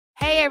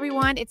Hey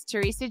everyone, it's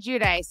Teresa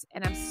Giudice,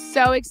 and I'm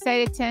so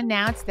excited to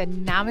announce that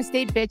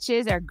Namaste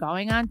Bitches are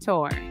going on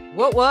tour.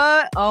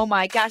 What? Oh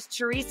my gosh,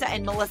 Teresa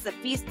and Melissa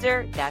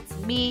Feaster, that's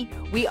me.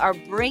 We are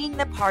bringing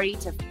the party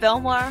to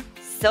Fillmore,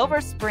 Silver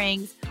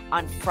Springs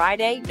on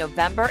Friday,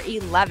 November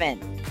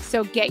 11th.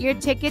 So get your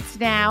tickets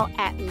now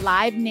at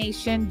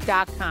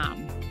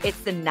livenation.com. It's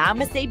the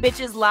Namaste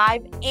Bitches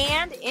live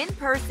and in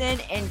person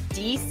in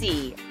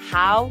DC.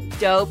 How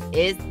dope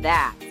is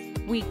that?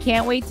 We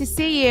can't wait to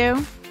see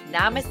you.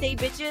 Namaste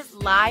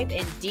Bitches live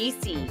in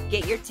DC.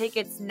 Get your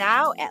tickets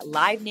now at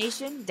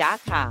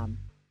livenation.com.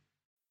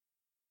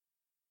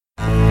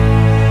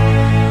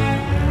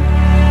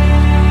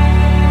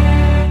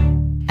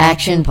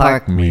 Action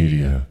Park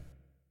Media.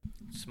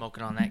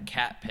 Smoking on that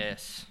cat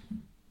piss.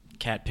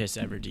 Cat piss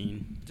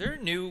Everdeen. Is there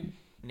a new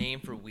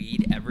name for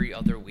weed every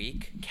other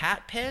week?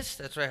 Cat piss?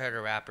 That's what I heard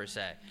a rapper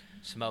say.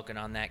 Smoking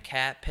on that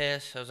cat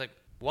piss. I was like,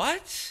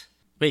 what?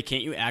 Wait,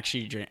 can't you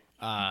actually drink?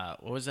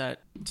 What was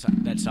that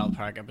South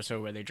Park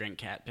episode where they drink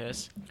cat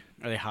piss?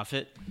 Or they huff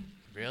it?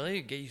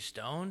 Really? Get you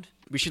stoned?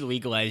 We should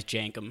legalize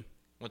jankum.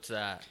 What's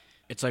that?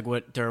 It's like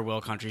what third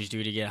world countries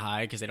do to get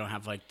high because they don't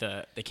have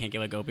they can't get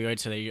like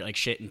opioids, so they like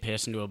shit and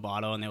piss into a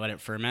bottle and they let it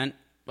ferment.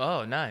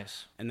 Oh,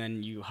 nice. And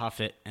then you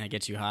huff it and it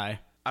gets you high.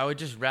 I would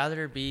just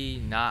rather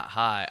be not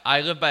high.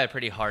 I live by a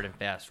pretty hard and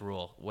fast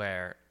rule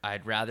where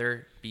I'd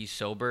rather be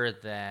sober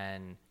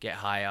than get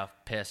high off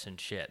piss and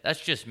shit. That's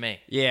just me.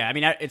 Yeah, I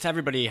mean, it's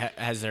everybody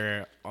has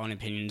their own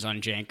opinions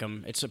on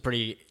jankum.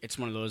 It's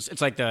one of those.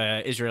 It's like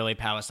the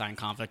Israeli-Palestine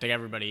conflict. Like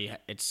everybody,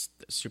 it's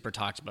a super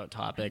talked about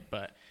topic,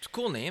 but it's a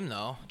cool name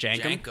though.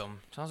 Jankum.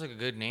 Sounds like a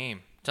good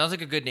name. Sounds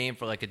like a good name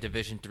for like a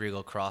Division III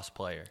lacrosse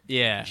player.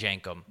 Yeah.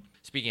 Jankum.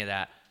 Speaking of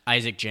that,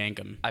 Isaac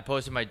Jankum. I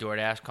posted my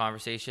DoorDash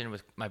conversation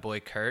with my boy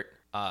Kurt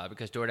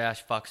because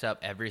DoorDash fucks up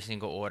every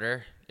single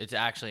order. It's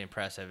actually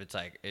impressive.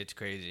 It's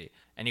crazy.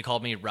 And he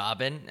called me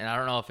Robin, and I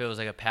don't know if it was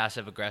like a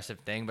passive-aggressive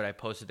thing, but I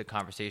posted the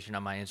conversation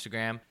on my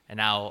Instagram, and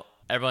now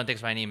everyone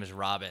thinks my name is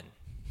Robin,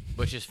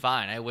 which is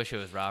fine. I wish it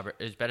was Robert.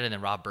 It's better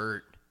than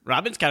Robert.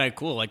 Robin's kind of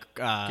cool. Like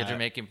kids are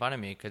making fun of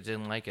me because they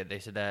didn't like it. They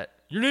said that,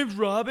 your name's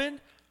Robin?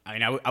 I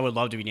mean, I would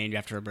love to be named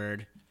after a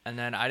bird. And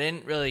then I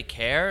didn't really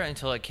care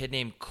until a kid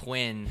named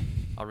Quinn.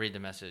 I'll read the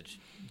message.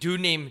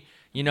 Dude named,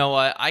 you know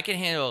what? I can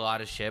handle a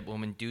lot of shit, but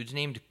when dudes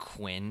named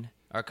Quinn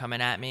are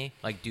coming at me,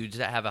 like dudes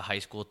that have a high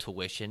school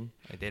tuition,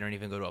 like they don't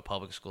even go to a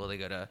public school, they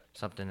go to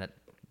something that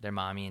their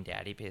mommy and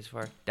daddy pays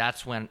for.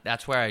 That's where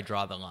I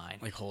draw the line.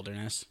 Like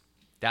Holderness.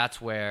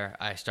 That's where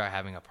I start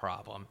having a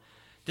problem.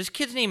 This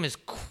kid's name is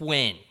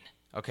Quinn,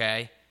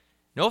 okay?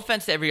 No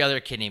offense to every other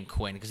kid named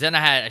Quinn, because then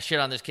I had a shit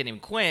on this kid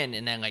named Quinn,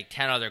 and then like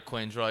 10 other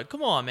Quinns were like,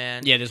 come on,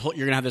 man. Yeah, you're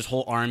going to have this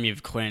whole army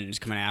of Quinns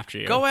coming after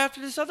you. Go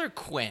after this other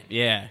Quinn.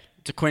 Yeah,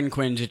 it's a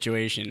Quinn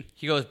situation.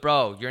 He goes,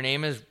 bro, your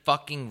name is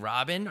fucking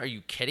Robin? Are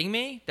you kidding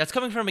me? That's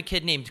coming from a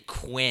kid named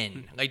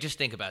Quinn. Like, just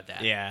think about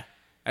that. Yeah.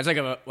 That's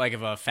like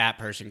if a fat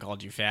person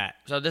called you fat.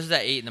 So this is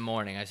at 8 in the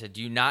morning. I said,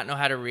 do you not know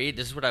how to read?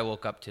 This is what I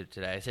woke up to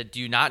today. I said, do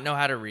you not know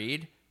how to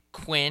read?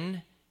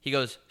 Quinn. He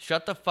goes,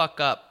 shut the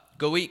fuck up.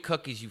 Go eat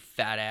cookies, you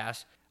fat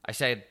ass. I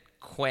said,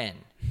 Quinn.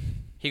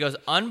 He goes,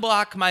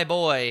 unblock my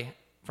boy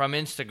from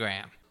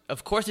Instagram.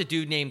 Of course a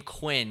dude named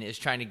Quinn is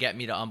trying to get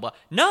me to unblock.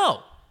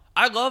 No!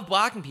 I love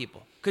blocking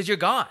people because you're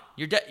gone.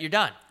 You're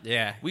done.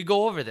 Yeah. We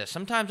go over this.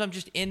 Sometimes I'm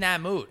just in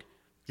that mood.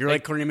 You're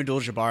like Kareem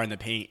Abdul-Jabbar in the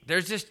paint.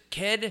 There's this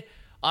kid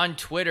on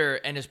Twitter,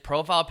 and his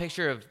profile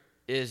picture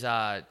is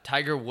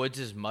Tiger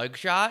Woods'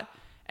 mugshot,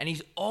 and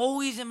he's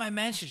always in my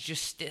message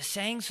just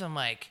saying some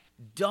like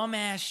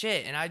dumbass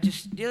shit. And I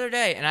just the other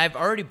day, and I've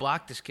already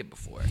blocked this kid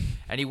before,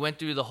 and he went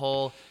through the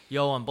whole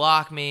yo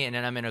unblock me, and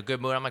then I'm in a good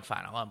mood. I'm like,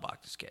 fine, I'll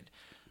unblock this kid.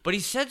 But he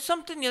said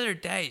something the other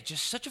day,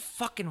 just such a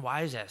fucking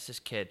wise ass,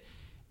 this kid.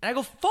 And I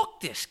go,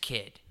 fuck this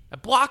kid. I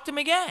blocked him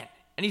again,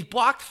 and he's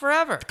blocked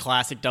forever.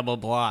 Classic double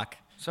block.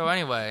 So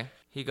anyway,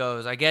 he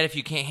goes, I get if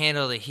you can't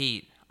handle the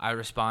heat. I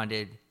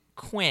responded,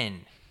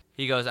 Quinn.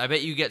 He goes, I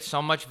bet you get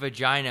so much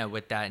vagina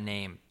with that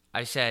name.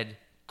 I said,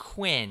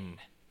 Quinn.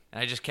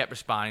 And I just kept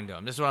responding to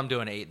him. This is what I'm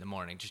doing at 8 in the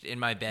morning. Just in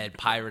my bed,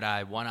 pirate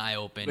eye, one eye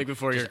open. Like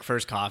before your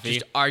first coffee?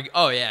 Just argue.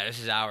 Oh, yeah, this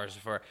is hours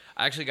before.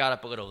 I actually got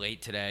up a little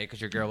late today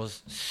because your girl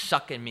was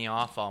sucking me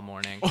off all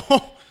morning.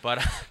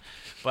 But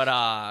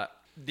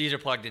these are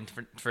plugged in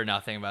for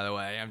nothing, by the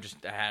way.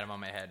 I had them on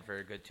my head for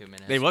a good 2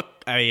 minutes. They look,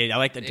 I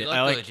like the... They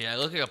look legit. I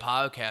look like a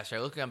podcaster.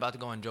 I look like I'm about to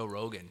go on Joe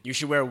Rogan. You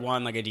should wear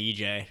one like a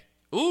DJ.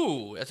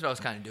 Ooh, that's what I was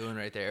kind of doing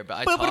right there. But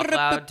I talk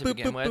loud to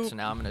begin with, so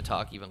now I'm going to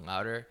talk even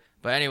louder.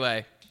 But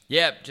anyway,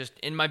 just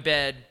in my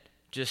bed,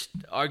 just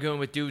arguing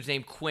with dudes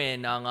named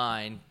Quinn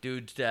online.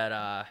 Dudes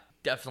that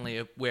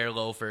definitely wear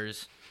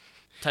loafers.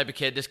 Type of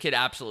kid. This kid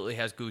absolutely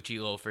has Gucci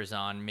loafers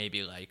on,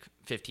 maybe like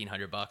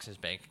 $1,500 his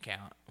bank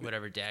account,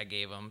 whatever dad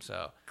gave him.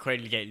 So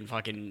Quinn getting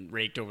fucking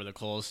raked over the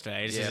coals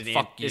today. This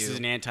is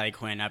an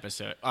anti-Quinn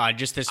episode.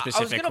 Just this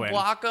specific Quinn. I was gonna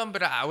block him,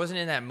 but I wasn't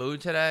in that mood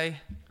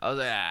today. I was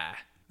like, I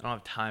don't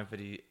have time for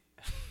these.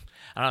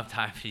 I don't have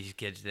time for these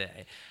kids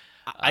today.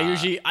 I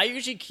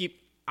usually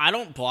keep. I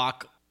don't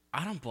block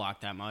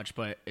that much,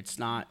 but it's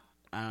not.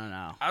 I don't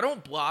know. I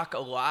don't block a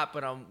lot,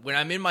 but when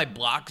I'm in my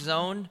block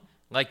zone,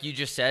 like you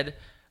just said,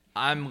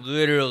 I'm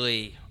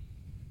literally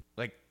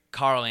like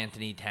Karl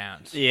Anthony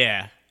Towns.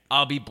 Yeah.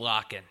 I'll be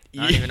blocking.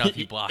 I don't even know if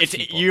he blocks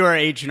people. You are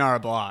H&R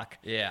block.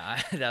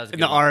 Yeah, that was a good.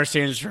 And the one. R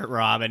stands for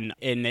Rob, and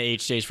the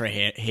H stands for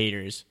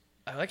haters.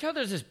 I like how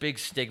there's this big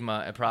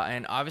stigma,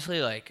 and obviously,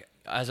 like,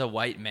 as a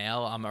white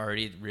male, I'm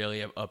already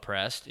really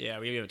oppressed. Yeah,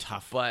 we have a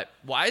tough. But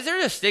why is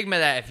there a stigma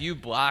that if you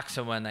block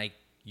someone, like,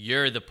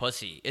 you're the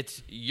pussy?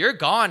 You're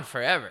gone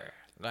forever.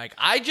 Like,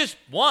 I just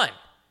won.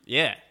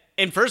 Yeah.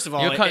 And first of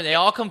all, They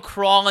all come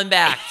crawling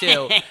back, too.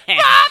 Robbie W.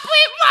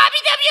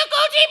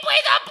 Gucci,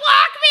 please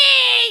unblock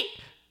me!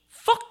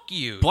 Fuck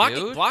you,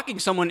 dude. Blocking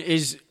someone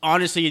is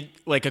honestly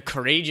like a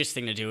courageous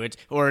thing to do.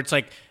 It's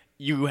like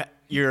you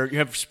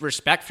have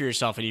respect for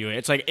yourself and you.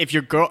 It's like if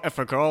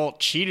a girl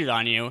cheated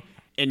on you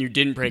and you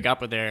didn't break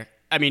up with her.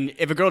 I mean,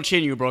 if a girl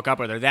cheated and you broke up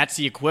with her, that's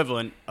the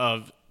equivalent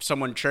of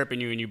someone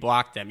chirping you and you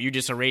block them. You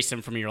just erase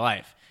them from your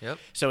life. Yep.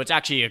 So it's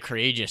actually a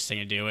courageous thing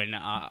to do, and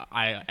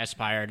I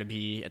aspire to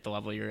be at the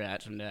level you're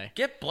at someday.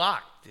 Get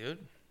blocked, dude.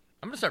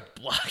 I'm gonna start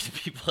blocking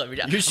people every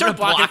day. You start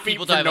blocking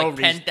people till I have for no like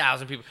reason.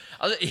 10,000 people.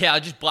 I'll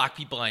just block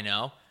people I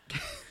know.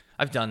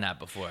 I've done that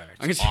before.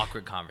 It's an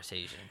awkward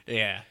conversation.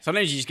 Yeah.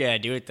 Sometimes you just gotta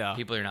do it though.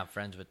 People you're not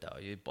friends with, though,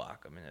 you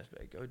block them, and it's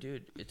like, oh,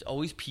 dude, it's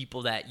always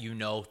people that you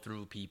know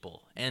through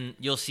people, and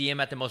you'll see them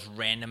at the most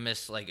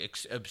randomest, like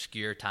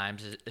obscure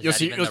times. Is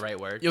that even the right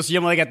word? You'll see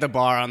them like at the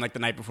bar on like the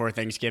night before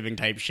Thanksgiving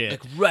type shit.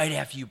 Like right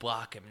after you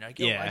block him, and you're like,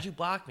 yo, Yeah. why'd you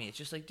block me? It's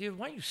just like, dude,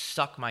 why don't you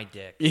suck my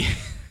dick? Yeah.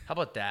 How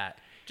about that?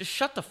 Just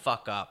shut the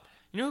fuck up.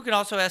 You know who can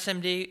also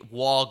SMD?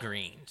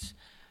 Walgreens.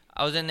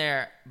 I was in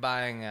there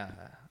buying.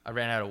 I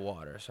ran out of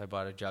water, so I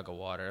bought a jug of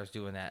water. I was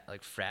doing that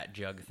like frat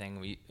jug thing.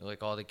 We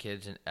like all the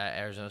kids at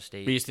Arizona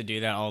State. We used to do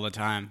that all the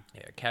time.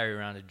 Yeah, carry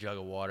around a jug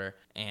of water,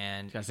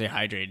 and Gotta stay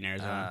hydrated in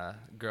Arizona.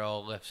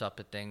 girl lifts up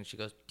a thing. She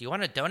goes, "Do you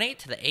want to donate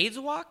to the AIDS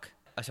Walk?"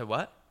 I said,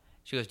 "What?"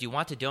 She goes, "Do you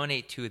want to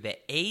donate to the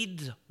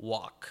AIDS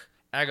Walk?"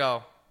 And I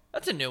go,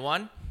 "That's a new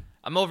one."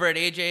 I'm over at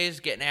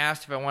AJ's getting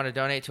asked if I want to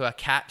donate to a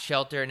cat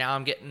shelter. Now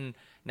I'm getting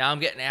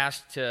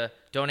asked to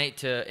donate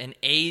to an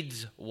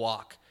AIDS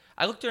Walk.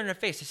 I looked her in the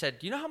face. I said,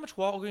 "Do you know how much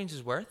Walgreens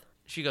is worth?"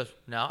 She goes,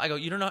 "No." I go,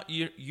 "You don't know.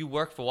 You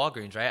work for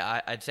Walgreens,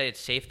 right? I'd say it's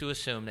safe to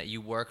assume that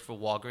you work for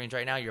Walgreens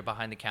right now. You're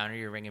behind the counter.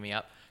 You're ringing me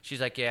up."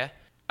 She's like, "Yeah."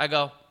 I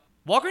go,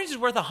 "Walgreens is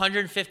worth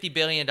 $150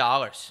 billion.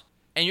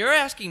 And you're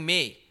asking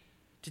me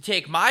to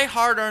take my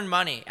hard-earned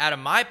money out of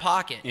my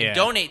pocket and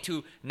donate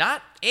to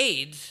not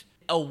AIDS,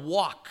 a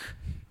walk,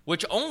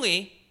 which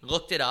only,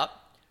 looked it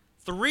up,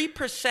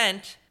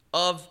 3%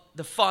 of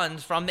the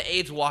funds from the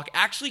AIDS Walk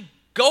actually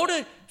go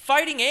to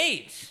fighting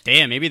AIDS."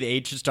 Damn, maybe the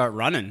AIDS should start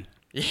running.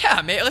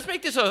 Yeah, man, let's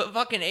make this a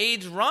fucking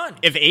AIDS run.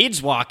 If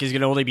AIDS Walk is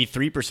gonna only be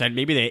 3%,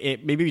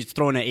 maybe we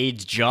throw in an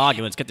AIDS jog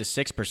and let's get to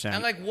 6%.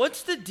 And like,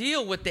 what's the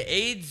deal with the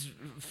AIDS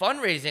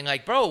fundraising?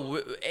 Like, bro,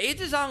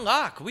 AIDS is on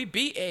lock. We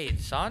beat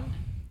AIDS, son.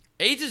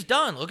 AIDS is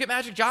done. Look at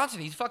Magic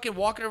Johnson. He's fucking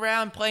walking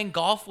around playing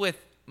golf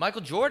with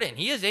Michael Jordan.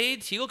 He has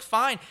AIDS. He looks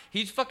fine.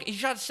 He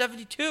shot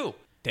 72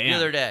 the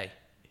other day.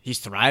 He's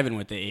thriving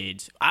with the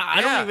AIDS. I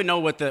don't even know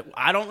what the.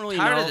 I don't really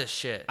Tired know of this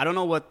shit. I don't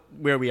know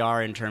where we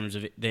are in terms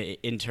of the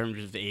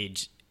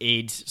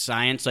AIDS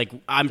science. Like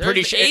I'm There's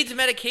pretty sure AIDS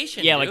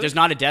medication. Yeah, dude. like there's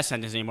not a death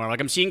sentence anymore. Like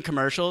I'm seeing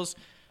commercials.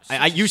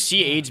 You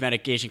see AIDS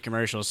medication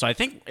commercials. So I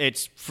think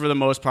it's for the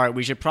most part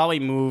we should probably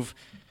move.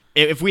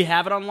 If we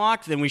have it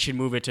unlocked, then we should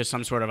move it to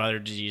some sort of other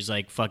disease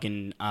like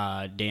fucking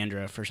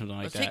dandruff or something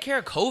like Let's that. take care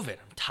of COVID.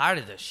 I'm tired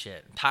of this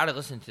shit. I'm tired of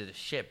listening to this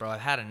shit, bro.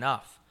 I've had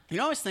enough. You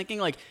know, I was thinking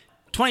like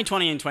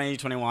 2020 and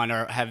 2021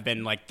 have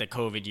been like the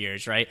COVID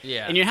years, right?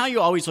 Yeah. And you know how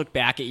you always look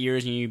back at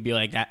years and you'd be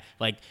like that,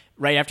 like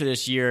right after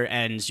this year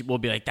ends, we'll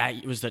be like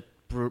that was the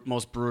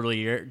most brutal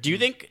year. Do you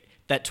think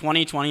that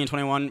 2020 and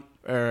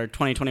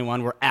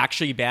 2021 were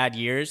actually bad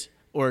years?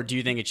 Or do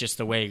you think it's just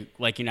the way,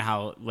 like, you know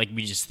how, like,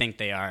 we just think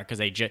they are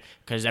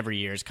because every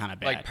year is kind of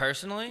bad? Like,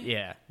 personally?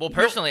 Yeah. Well,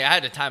 personally, I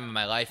had a time in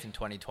my life in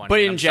 2020. But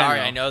in I'm general. sorry,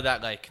 I know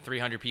that, like,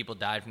 300 people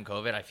died from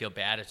COVID. I feel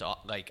bad. It's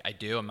all, like, I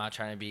do. I'm not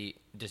trying to be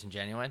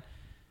disingenuous.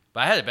 But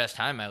I had the best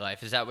time in my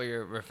life. Is that what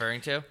you're referring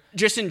to?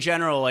 Just in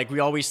general, like, we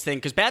always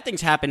think, because bad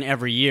things happen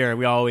every year,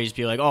 we always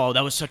be like, oh,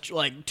 that was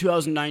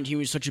 2019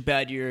 was such a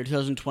bad year,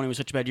 2020 was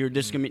such a bad year,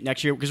 this is going to be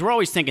next year, because we're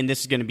always thinking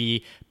this is going to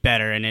be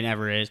better, and it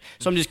never is.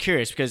 So I'm just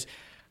curious, because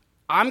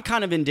I'm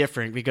kind of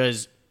indifferent,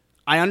 because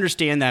I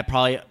understand that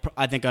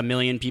I think 1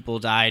 million people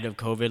died of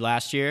COVID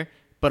last year,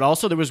 but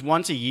also there was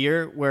once a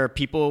year where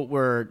people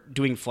were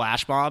doing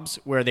flash mobs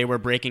where they were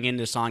breaking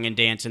into song and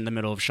dance in the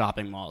middle of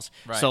shopping malls.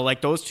 Right. So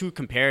like those two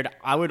compared,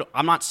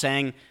 I'm not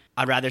saying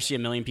I'd rather see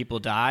 1 million people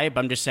die, but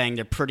I'm just saying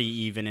they're pretty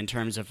even in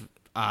terms of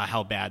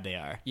how bad they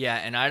are. Yeah,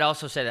 and I'd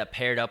also say that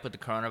paired up with the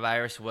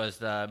coronavirus was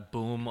the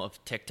boom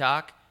of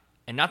TikTok.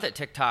 And not that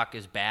TikTok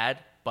is bad,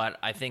 but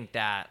I think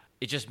that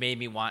it just made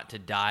me want to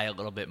die a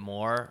little bit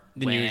more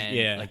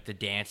like the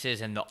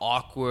dances and the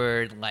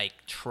awkward like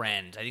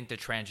trends. I think the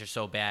trends are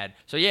so bad.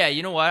 So yeah,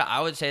 you know what? I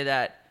would say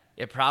that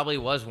it probably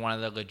was one of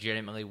the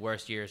legitimately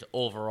worst years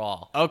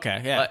overall. Okay,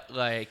 yeah. But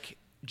like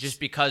just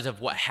because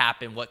of what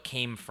happened, what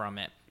came from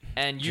it.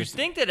 And you'd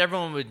think that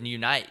everyone would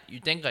unite.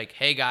 You'd think like,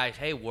 hey guys,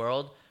 hey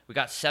world, we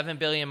got 7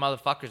 billion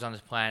motherfuckers on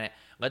this planet.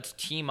 Let's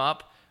team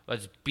up.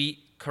 Let's beat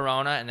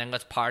Corona, and then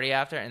let's party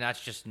after. And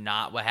that's just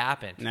not what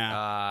happened.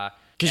 No.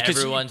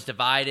 Everyone's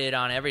divided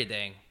on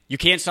everything. You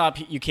can't stop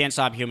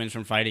humans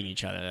from fighting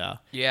each other though.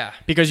 Yeah.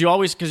 Because you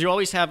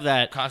always have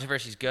that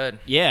Controversy's good.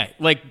 Yeah,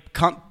 like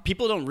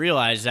people don't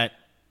realize that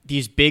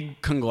these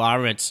big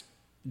conglomerates,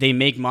 they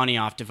make money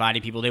off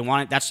dividing people. They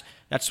want it.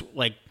 That's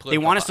like they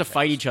want us to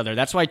fight each other.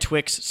 That's why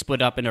Twix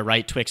split up into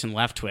right Twix and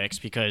left Twix,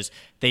 because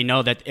they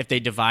know that if they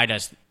divide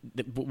us,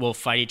 we'll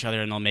fight each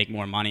other and they'll make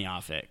more money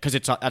off it. Because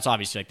that's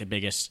obviously like the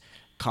biggest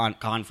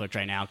conflict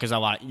right now. Because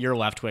you're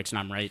left Twix and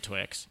I'm right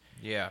Twix.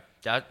 Yeah,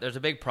 there's a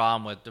big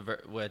problem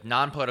with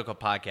non-political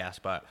podcasts,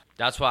 but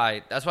that's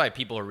why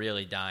people are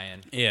really dying.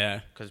 Yeah,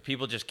 because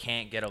people just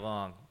can't get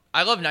along.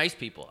 I love nice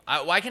people.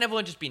 Why can't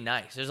everyone just be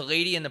nice? There's a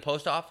lady in the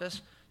post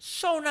office,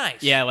 so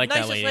nice. Yeah, I like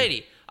nicest that lady.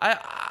 lady.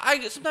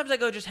 I sometimes I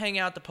go just hang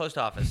out at the post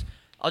office.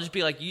 I'll just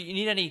be like, you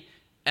need any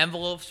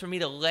envelopes for me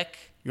to lick?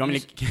 You want me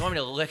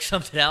to lick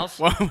something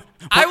else?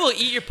 I will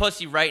eat your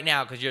pussy right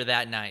now because you're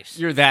that nice.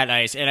 You're that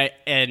nice,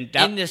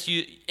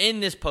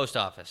 in this post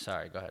office.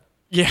 Sorry, go ahead.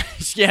 Yeah.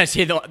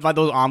 See, those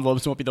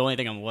envelopes won't be the only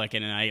thing I'm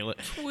licking, and I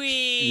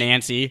tweet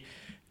Nancy.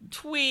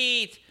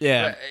 Tweet.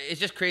 Yeah, it's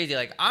just crazy.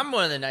 Like, I'm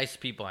one of the nicest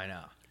people I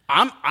know.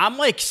 I'm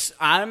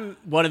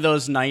one of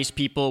those nice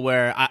people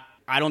where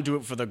I don't do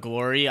it for the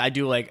glory. I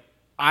do like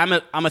I'm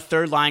a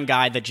third line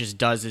guy that just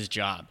does his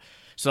job.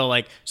 So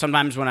like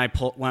sometimes when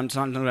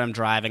I'm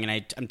driving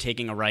and I'm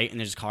taking a right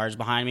and there's cars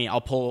behind me,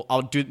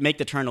 I'll make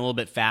the turn a little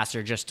bit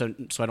faster so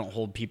I don't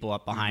hold people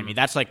up behind me.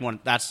 That's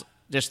that's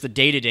just the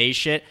day-to-day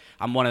shit.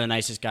 I'm one of the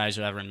nicest guys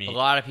you ever meet. A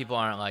lot of people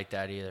aren't like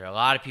that either. A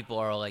lot of people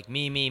are like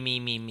me.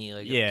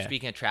 Like, yeah.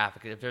 Speaking of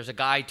traffic, if there's a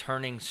guy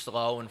turning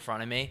slow in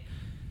front of me,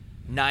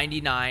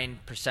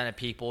 99% of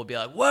people will be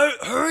like,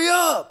 "What? Hurry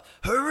up!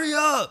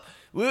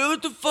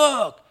 What the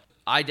fuck?"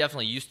 I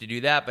definitely used to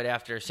do that, but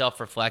after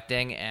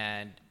self-reflecting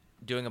and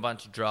doing a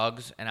bunch of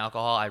drugs and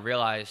alcohol, I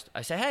realized,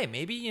 I said, hey,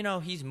 maybe,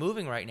 he's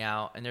moving right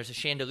now and there's a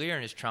chandelier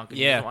in his trunk and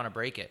he doesn't want to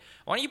break it.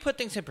 Why don't you put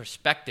things in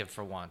perspective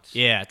for once?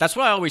 Yeah, that's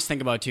what I always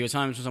think about too.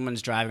 Sometimes when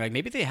someone's driving, like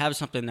maybe they have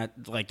something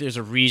that, like, there's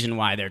a reason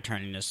why they're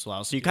turning this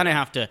slow. So you kind of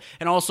have to,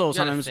 and also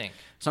sometimes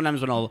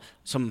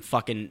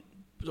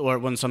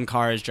when some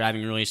car is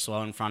driving really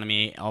slow in front of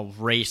me, I'll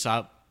race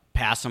up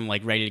past them,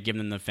 like ready to give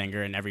them the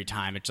finger, and every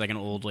time it's like an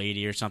old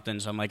lady or something.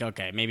 So I'm like,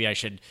 okay, maybe I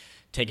should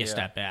take a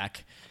step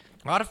back.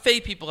 A lot of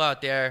fake people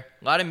out there.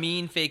 A lot of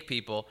mean fake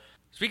people.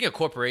 Speaking of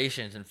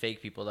corporations and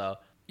fake people, though,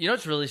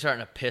 what's really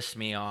starting to piss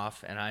me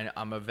off, and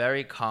I'm a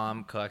very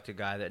calm, collected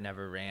guy that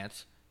never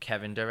rants,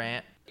 Kevin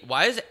Durant.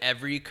 Why does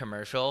every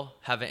commercial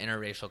have an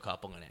interracial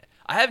couple in it?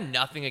 I have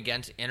nothing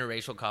against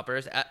interracial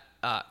couples.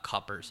 I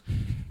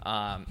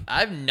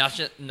have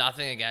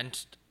nothing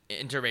against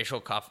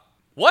interracial couples.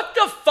 What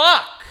the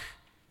fuck?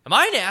 Am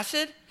I an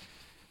acid?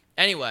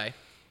 Anyway,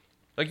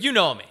 like, you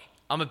know me.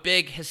 I'm a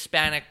big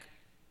Hispanic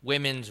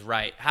women's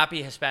right.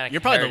 Happy Hispanic. You're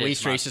probably the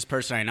least racist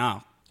person I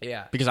know.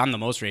 Yeah. Because I'm the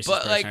most racist person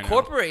I know. But, like,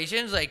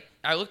 corporations, like,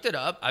 I looked it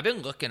up. I've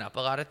been looking up a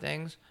lot of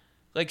things.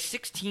 Like,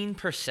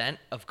 16%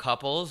 of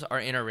couples are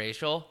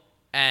interracial,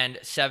 and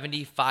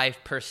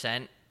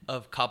 75%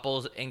 of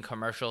couples in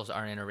commercials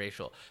are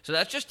interracial. So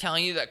that's just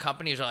telling you that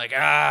companies are like,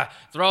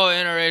 throw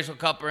an interracial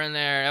couple in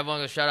there,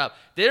 everyone will shut up.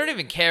 They don't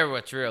even care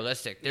what's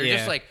realistic. They're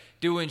just, like,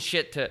 doing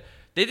shit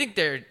they think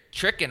they're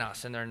tricking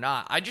us, and they're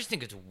not. I just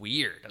think it's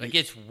weird. Like,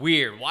 it's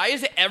weird. Why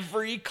is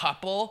every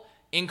couple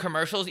in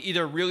commercials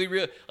either really,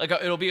 like,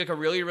 it'll be like a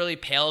really, really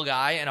pale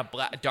guy and a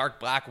dark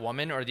black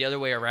woman, or the other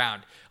way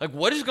around? Like,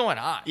 what is going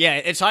on? Yeah,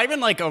 it's not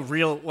even like a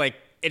real, like,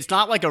 it's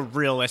not like a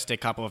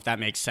realistic couple, if that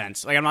makes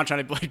sense. Like, I'm not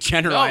trying to, like,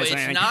 generalize.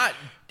 No,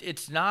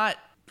 it's not.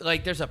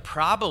 Like, there's a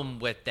problem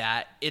with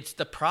that.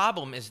 The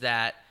problem is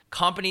that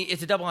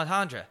it's a double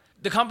entendre.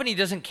 The company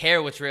doesn't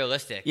care what's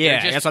realistic.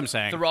 Yeah, that's what I'm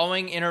saying.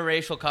 Throwing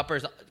interracial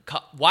couples.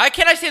 Why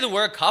can't I say the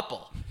word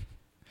couple?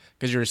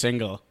 Because you're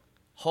single.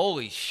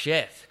 Holy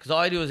shit. Because all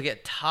I do is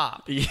get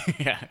top.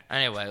 Yeah.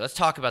 Anyway, let's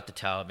talk about the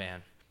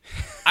Taliban.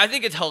 I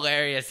think it's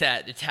hilarious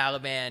that the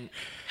Taliban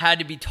had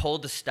to be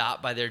told to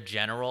stop by their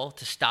general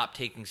to stop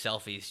taking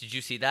selfies. Did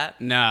you see that?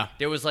 No.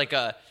 There was like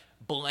a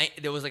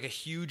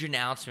huge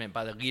announcement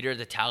by the leader of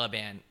the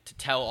Taliban to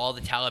tell all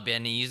the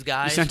Talibanese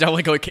guys. You sent out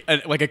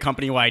like a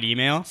company-wide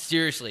email?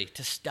 Seriously,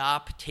 to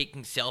stop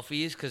taking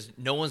selfies because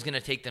no one's going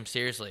to take them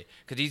seriously.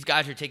 Because these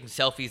guys are taking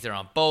selfies. They're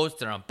on boats.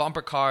 They're on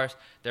bumper cars.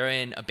 They're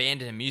in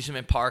abandoned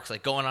amusement parks,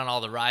 like going on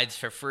all the rides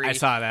for free. I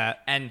saw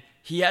that. And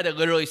he had to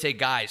literally say,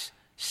 guys,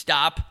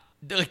 stop.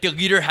 Like, the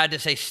leader had to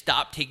say,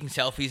 stop taking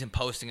selfies and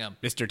posting them.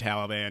 Mr.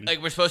 Taliban.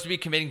 Like, we're supposed to be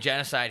committing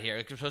genocide here.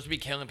 Like, we're supposed to be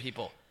killing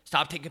people.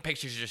 Stop taking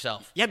pictures of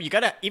yourself. Yeah, but you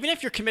gotta, even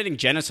if you're committing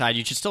genocide,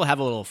 you should still have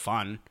a little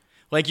fun.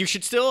 Like, you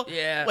should still,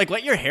 like,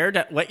 let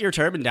your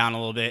turban down a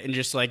little bit and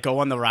just, like, go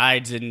on the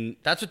rides. And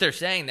that's what they're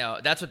saying, though.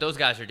 That's what those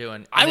guys are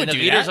doing. I would do that.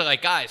 The leaders are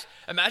like, guys,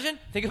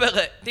 think about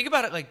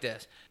it like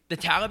this. The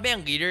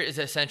Taliban leader is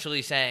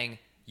essentially saying,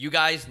 you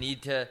guys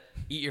need to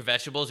eat your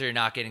vegetables or you're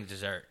not getting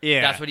dessert.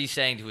 Yeah. That's what he's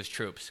saying to his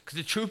troops. Because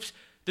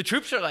the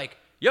troops are like,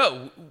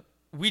 yo,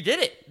 we did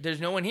it. There's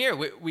no one here.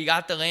 We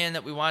got the land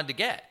that we wanted to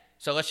get.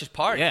 So let's just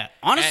party. Yeah.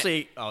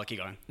 Honestly, keep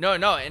going. No.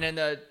 And then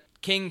the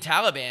King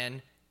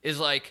Taliban is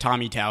like,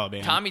 Tommy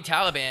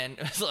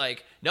Taliban is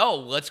like, no,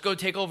 let's go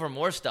take over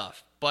more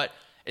stuff. But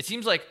it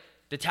seems like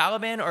the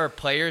Taliban are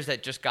players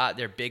that just got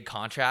their big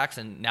contracts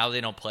and now they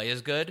don't play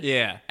as good.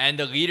 Yeah. And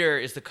the leader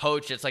is the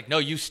coach. It's like, no,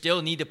 you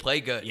still need to play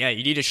good. Yeah,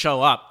 you need to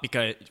show up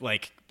because,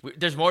 like...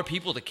 There's more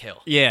people to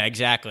kill. Yeah,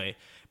 exactly.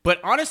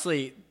 But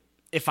honestly,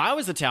 if I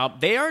was the Taliban,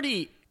 they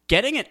already...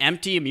 Getting an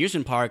empty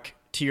amusement park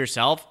to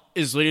yourself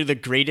is literally the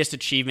greatest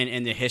achievement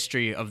in the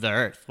history of the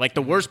earth. Like,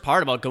 the worst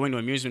part about going to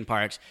amusement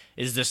parks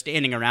is the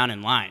standing around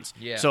in lines.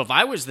 Yeah. So if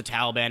I was the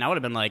Taliban, I would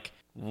have been like,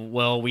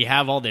 well, we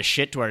have all this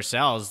shit to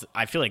ourselves.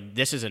 I feel like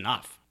this is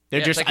enough.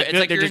 It's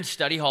like you're in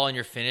study hall and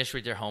you're finished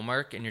with your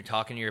homework and you're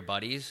talking to your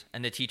buddies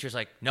and the teacher's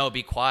like, no,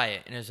 be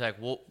quiet. And it's like,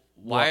 well,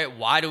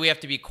 why do we have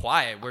to be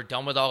quiet? We're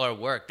done with all our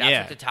work.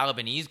 That's what the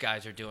Talibanese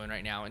guys are doing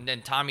right now. And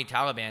then Tommy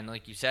Taliban,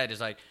 like you said, is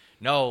like,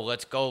 no,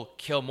 let's go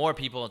kill more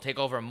people and take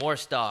over more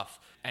stuff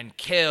and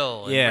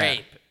kill and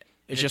rape.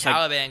 And the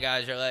Taliban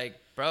guys are like,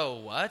 bro,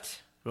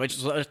 what?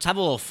 Let's have a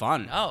little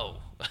fun. No.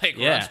 Like,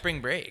 we're on spring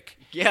break.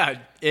 Yeah.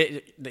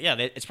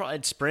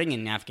 It's spring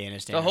in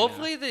Afghanistan. So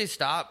hopefully they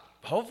stop.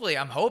 Hopefully,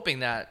 I'm hoping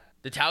that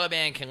the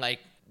Taliban can, like,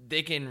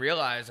 they can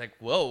realize, like,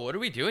 whoa, what are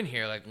we doing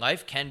here? Like,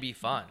 life can be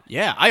fun.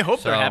 Yeah, I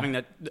hope they're having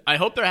that. I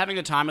hope they're having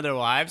the time of their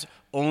lives,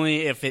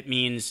 only if it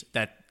means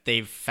that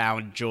they've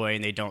found joy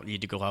and they don't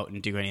need to go out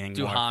and do anything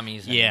more.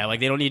 Hammies. Yeah, like,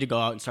 they don't need to go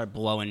out and start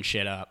blowing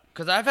shit up.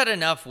 Because I've had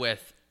enough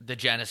with the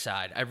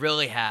genocide. I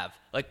really have.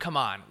 Like, come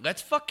on,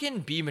 let's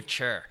fucking be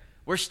mature.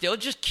 We're still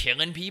just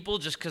killing people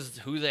just because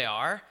who they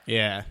are.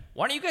 Yeah.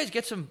 Why don't you guys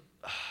get some...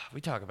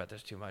 we talk about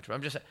this too much,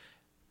 but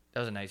that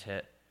was a nice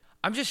hit.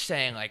 I'm just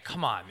saying, like,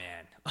 come on,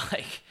 man.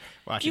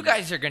 Like, you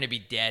guys are going to be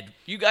dead.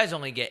 You guys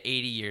only get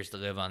 80 years to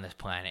live on this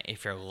planet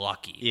if you're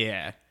lucky.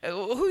 Yeah.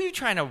 Who are you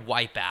trying to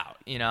wipe out,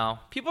 you know?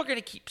 People are going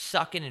to keep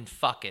sucking and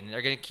fucking.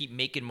 They're going to keep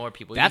making more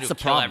people. That's the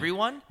problem. Kill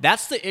everyone?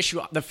 That's the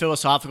issue, the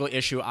philosophical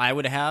issue I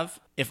would have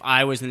if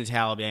I was in the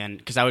Taliban,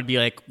 because I would be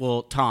like,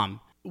 well,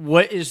 Tom,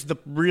 what is the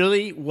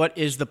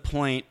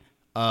point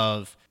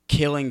of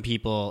killing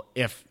people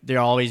if they're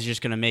always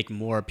just going to make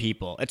more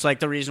people? It's like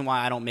the reason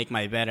why I don't make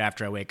my bed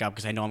after I wake up,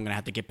 because I know I'm going to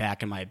have to get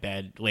back in my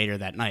bed later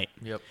that night.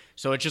 Yep.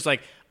 So it's just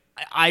like,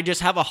 I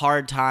just have a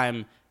hard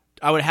time.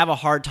 I would have a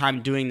hard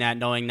time doing that,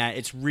 knowing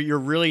that you're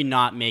really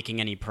not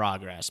making any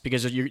progress,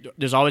 because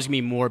there's always going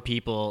to be more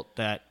people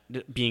that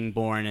being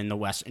born in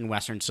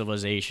Western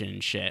civilization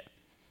and shit.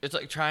 It's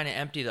like trying to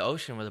empty the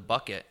ocean with a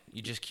bucket.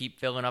 You just keep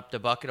filling up the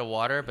bucket of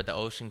water, but the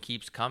ocean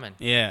keeps coming.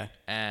 Yeah.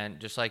 And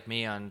just like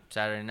me on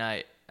Saturday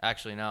night.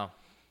 Actually, no.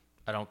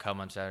 I don't come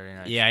on Saturday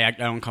nights. Yeah, I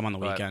don't come on the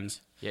weekends.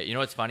 Yeah, you know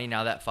what's funny?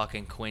 Now that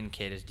fucking Quinn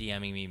kid is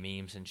DMing me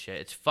memes and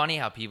shit. It's funny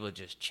how people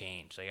just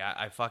change. Like,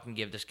 I fucking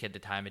give this kid the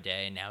time of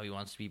day, and now he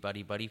wants to be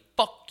buddy-buddy.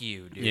 Fuck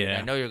you, dude. Yeah.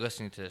 I know you're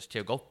listening to this,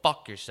 too. Go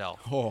fuck yourself.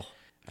 Oh.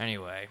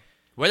 Anyway,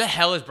 where the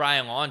hell is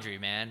Brian Laundrie,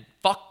 man?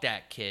 Fuck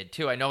that kid,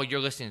 too. I know you're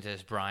listening to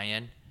this,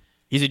 Brian.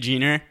 He's a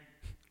jeener.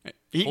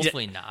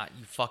 Hopefully not.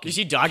 You fucking You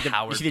see coward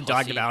the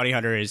dog the bounty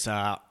hunter is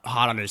hot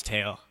on his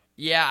tail.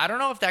 Yeah, I don't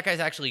know if that guy's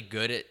actually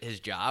good at his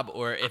job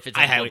or if it's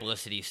a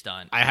publicity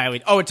stunt.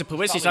 It's a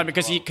publicity stunt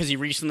because he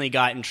recently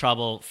got in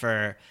trouble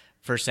for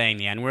saying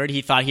the N-word.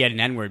 He thought he had an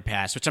N-word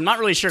pass, which I'm not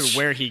really sure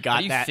where he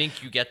got that. How do you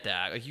think you get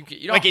that? Like,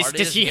 you know,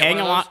 does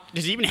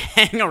he even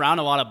hang around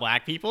a lot of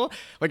black people?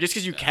 Like, just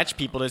because you catch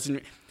people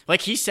doesn't.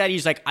 Like, he said,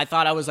 he's like, I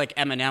thought I was like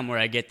Eminem where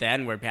I get the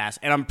N-word pass.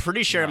 And I'm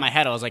pretty sure in my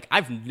head, I was like,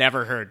 I've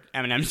never heard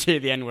Eminem say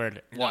the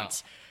N-word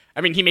once.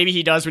 I mean, maybe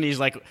he does when he's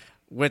like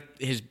with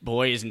his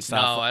boys and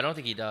stuff. No, I don't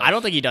think he does. I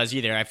don't think he does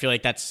either. I feel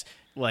like that's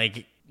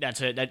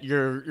it. That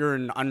you're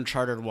in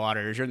uncharted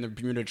waters. You're in the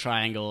Bermuda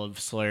Triangle of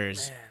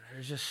slurs. Man,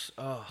 there's just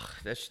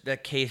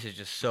that case is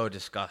just so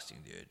disgusting,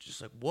 dude.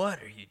 Just like, what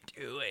are you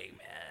doing,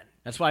 man?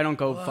 That's why I don't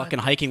go fucking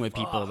hiking with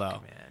people, though.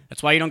 Man.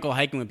 That's why you don't go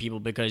hiking with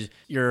people, because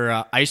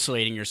you're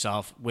isolating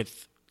yourself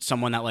with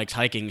someone that likes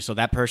hiking, so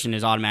that person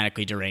is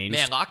automatically deranged.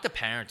 Man, lock the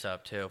parents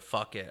up, too.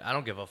 Fuck it. I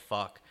don't give a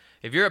fuck.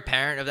 If you're a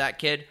parent of that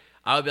kid,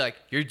 I would be like,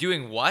 you're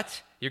doing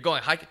what? You're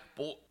going hiking?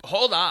 Well,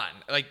 hold on.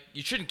 Like,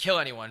 you shouldn't kill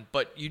anyone,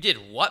 but you did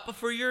what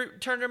before you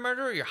turned a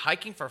murderer? You're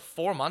hiking for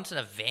 4 months in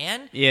a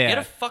van? Yeah. Get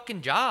a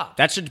fucking job.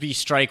 That should be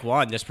strike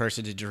one. This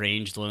person's a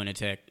deranged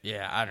lunatic.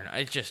 Yeah, I don't know.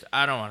 It's just,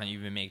 I don't want to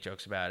even make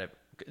jokes about it.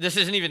 This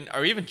isn't even,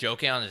 are we even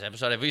joking on this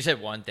episode? If we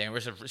said one thing, we're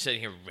sitting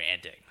here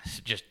ranting.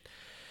 It's just.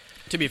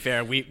 To be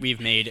fair,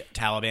 we've made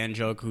Taliban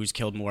joke who's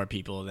killed more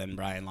people than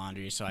Brian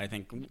Laundrie, so I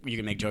think you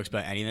can make jokes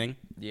about anything.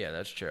 Yeah,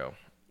 that's true.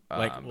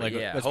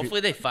 Yeah,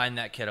 hopefully they find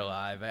that kid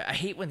alive. I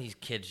hate when these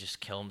kids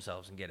just kill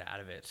themselves and get out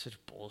of it. It's such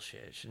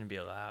bullshit. It shouldn't be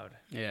allowed.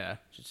 Yeah.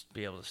 Just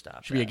be able to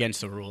stop. Should be against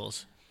the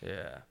rules.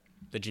 Yeah.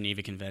 The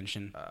Geneva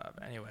Convention.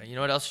 Anyway, you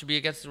know what else should be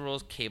against the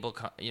rules?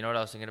 You know what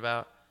I was thinking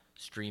about?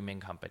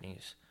 Streaming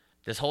companies.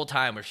 This whole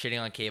time we're shitting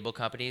on cable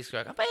companies. We're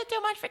like, I'm paying too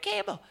much for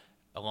cable.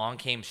 along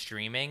came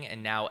streaming,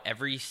 and now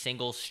every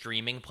single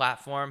streaming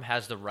platform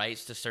has the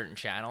rights to certain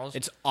channels.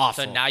 It's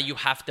awful. So now you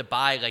have to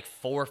buy like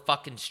 4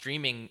 fucking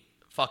streaming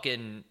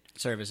fucking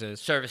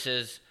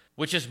services,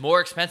 which is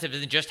more expensive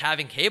than just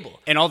having cable.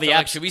 And all the so, apps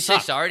like, should we say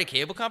suck. sorry to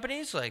cable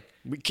companies? Like,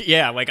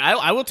 yeah, like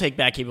I will take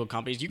back cable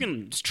companies. You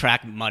can just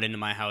track mud into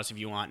my house if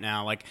you want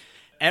now. Like,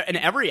 and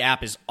every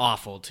app is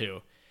awful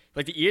too.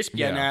 Like the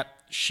ESPN app,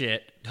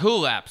 shit.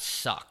 Hulu app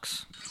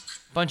sucks.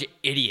 Bunch of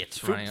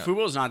idiots running up.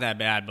 Fubo's not that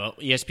bad, but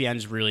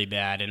ESPN's really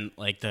bad. And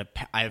like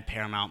I have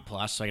Paramount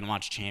Plus, so I can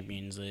watch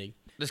Champions League.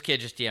 This kid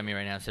just DM'd me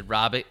right now and said,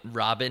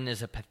 Robin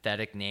is a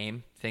pathetic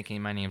name,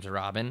 thinking my name's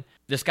Robin.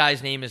 This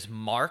guy's name is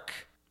Mark,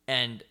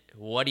 and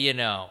what do you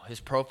know? His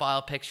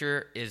profile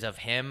picture is of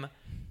him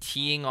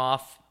teeing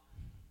off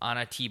on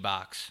a tee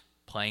box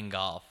playing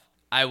golf.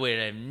 I would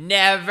have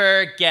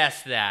never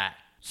guessed that.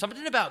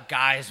 Something about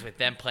guys with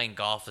them playing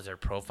golf as their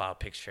profile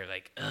picture,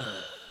 like,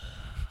 ugh.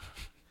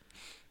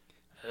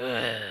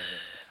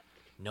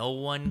 No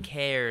one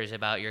cares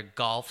about your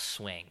golf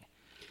swing.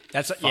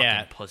 That's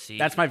fucking pussy.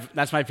 That's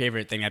my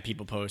favorite thing that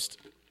people post,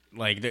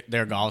 like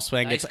their golf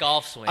swing. Nice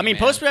golf swing. I mean,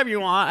 man. post whatever you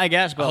want, I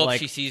guess. But I hope like,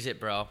 she sees it,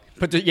 bro.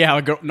 But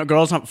no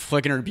girl's not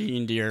flicking her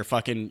bean to your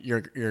fucking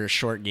your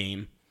short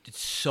game. It's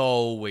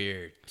so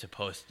weird to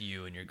post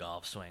you and your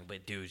golf swing,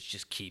 but dudes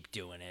just keep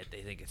doing it.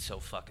 They think it's so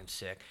fucking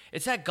sick.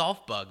 It's that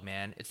golf bug,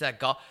 man. It's that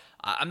golf.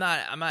 I'm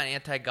not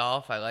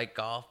anti-golf. I like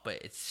golf,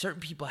 but it's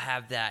certain people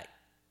have that,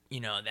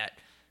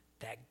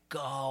 that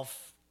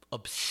golf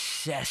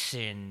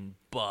obsession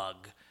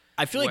bug.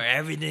 I feel where like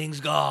everything's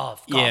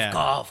golf. Oh,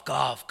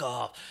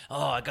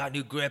 I got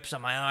new grips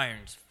on my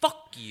irons.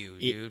 Fuck you,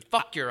 dude.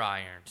 Fuck your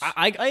irons.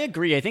 I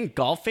agree. I think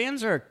golf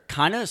fans are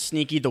kind of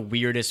sneaky, the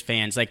weirdest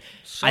fans. Like,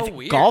 So I think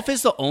weird. golf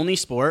is the only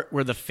sport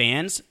where the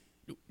fans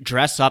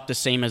dress up the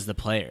same as the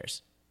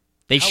players.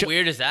 How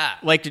weird is that?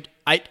 Like,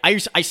 I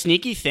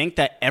sneaky think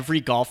that every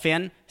golf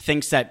fan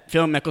thinks that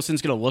Phil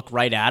Mickelson's gonna look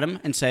right at him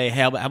and say,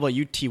 "Hey, how about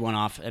you tee one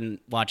off and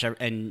watch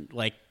and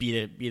like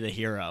be the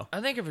hero." I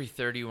think every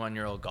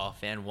 31-year-old golf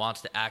fan wants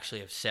to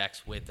actually have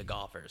sex with the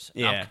golfers.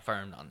 Yeah. I'm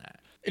confirmed on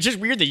that. It's just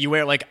weird that you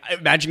wear, like,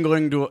 imagine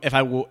going to if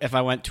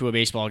I went to a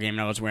baseball game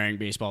and I was wearing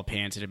baseball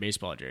pants and a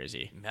baseball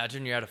jersey.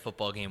 Imagine you're at a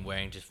football game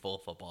wearing just full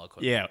football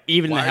equipment. Yeah,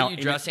 even Why the are you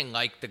dressing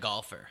like the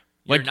golfer?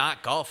 You're Like-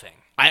 not golfing.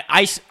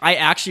 I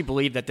actually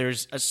believe that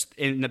there's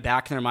in the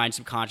back of their mind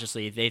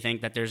subconsciously they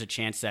think that there's a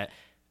chance that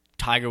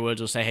Tiger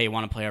Woods will say, "Hey, you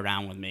want to play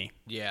around with me?"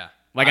 Yeah.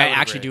 Like I would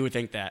actually agree. do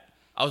think that.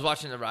 I was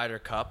watching the Ryder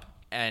Cup,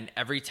 and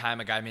every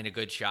time a guy made a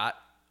good shot,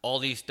 all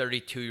these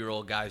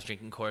 32-year-old guys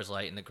drinking Coors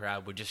Light in the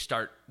crowd would just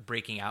start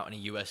breaking out in a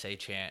USA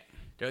chant.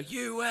 They're like,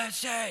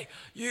 USA,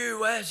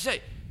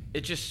 USA.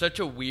 It's just such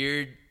a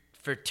weird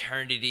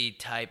fraternity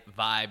type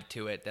vibe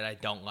to it that I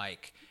don't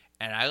like.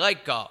 And I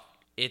like golf.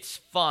 It's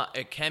fun.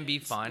 It can be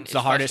fun. It's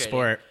the hardest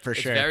frustrating. sport, for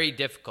sure. It's very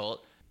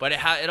difficult, but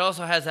it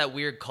also has that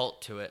weird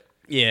cult to it.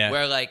 Yeah.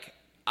 Where, like,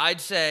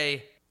 I'd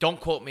say, don't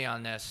quote me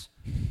on this,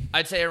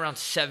 I'd say around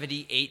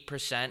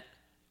 78%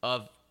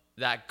 of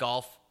that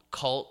golf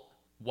cult,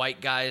 white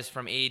guys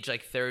from age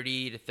like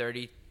 30 to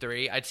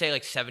 33, I'd say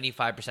like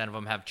 75% of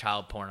them have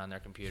child porn on their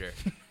computer.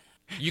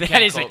 You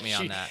can't quote me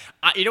on that.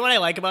 You know what I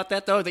like about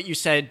that, though? That you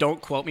said,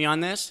 don't quote me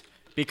on this,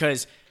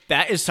 because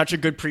that is such a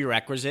good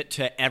prerequisite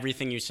to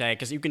everything you say,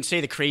 because you can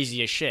say the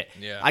craziest shit.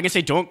 Yeah. I can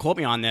say, don't quote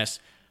me on this,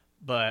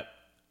 but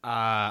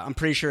I'm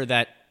pretty sure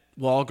that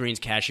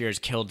Walgreens cashiers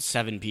killed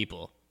 7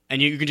 people.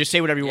 And you can just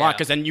say whatever you want,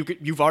 because then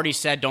you've already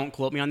said, don't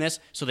quote me on this,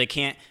 so they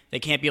can't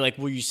be like,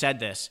 well, you said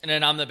this. And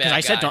then I'm the bad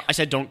Because guy. I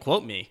said, don't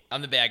quote me.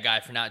 I'm the bad guy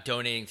for not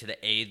donating to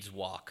the AIDS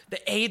walk. The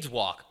AIDS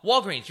walk.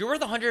 Walgreens, you're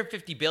worth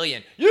 $150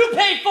 billion. You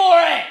pay for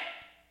it!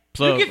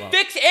 You can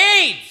fix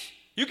AIDS!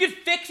 You can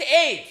fix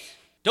AIDS!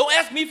 Don't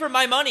ask me for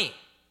my money.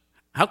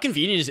 How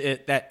convenient is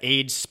it that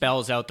AIDS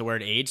spells out the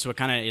word AIDS, so it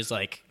kind of is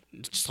like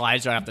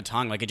slides right off the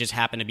tongue, like it just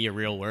happened to be a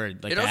real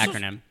word, like the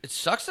acronym. It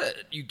sucks that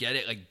you get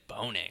it like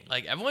boning.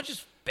 Like everyone's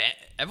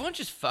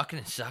just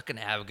fucking sucking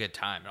to have a good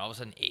time, and all of a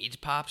sudden AIDS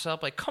pops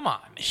up. Like, come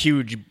on, man.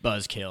 Huge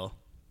buzzkill.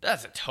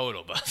 That's a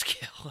total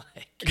buzzkill.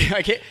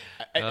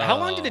 How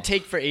long did it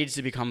take for AIDS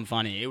to become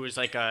funny? It was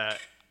like I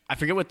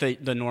forget what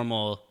the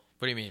normal.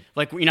 What do you mean?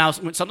 Like, you know,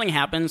 when something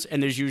happens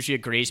and there's usually a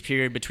grace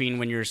period between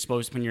when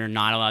you're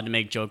not allowed to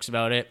make jokes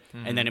about it,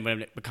 and then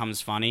when it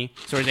becomes funny,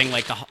 sort of thing.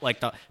 Like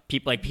the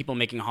people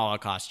making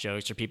Holocaust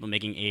jokes or people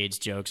making AIDS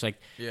jokes. Like,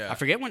 Yeah. I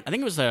forget when. I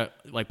think it was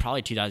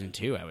probably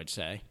 2002. I would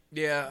say.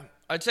 Yeah,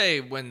 I'd say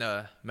when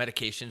the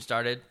medication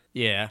started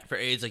Yeah. for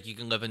AIDS, like you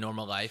can live a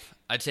normal life.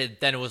 I'd say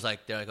then it was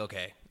like they're like,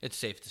 okay, it's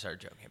safe to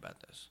start joking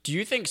about this. Do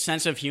you think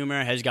sense of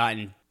humor has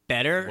gotten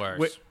better?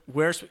 Worse.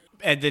 Worse.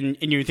 And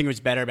you think it was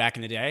better back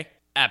in the day?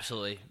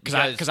 Absolutely,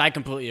 Because I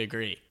completely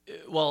agree.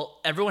 well,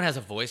 everyone has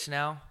a voice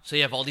now, so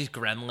you have all these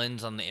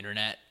gremlins on the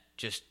internet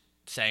just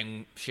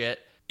saying shit.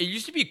 It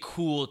used to be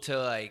cool to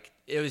like,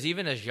 it was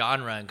even a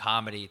genre in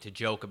comedy to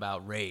joke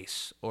about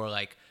race or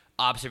like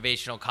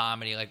observational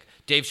comedy. Like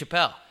Dave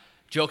Chappelle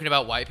joking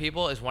about white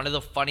people is one of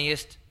the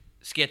funniest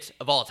skits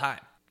of all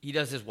time. He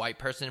does his white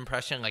person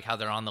impression, like how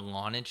they're on the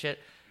lawn and shit.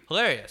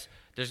 Hilarious.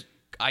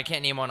 I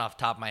can't name one off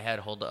the top of my head,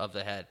 of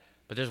the head,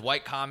 but there's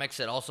white comics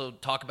that also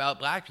talk about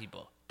black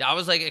people. That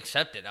was like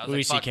accepted. I was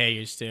Louis like, C.K.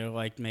 used to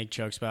like make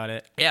jokes about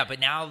it. yeah, but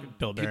now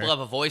Bill Burr. people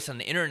have a voice on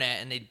the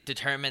internet and they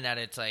determine that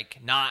it's like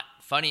not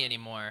funny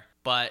anymore,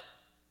 but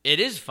it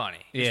is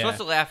funny. You're Yeah. supposed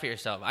to laugh at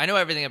yourself. I know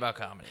everything about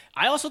comedy.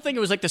 I also think it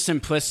was like the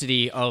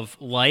simplicity of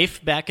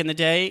life back in the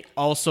day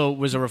also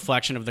was a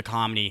reflection of the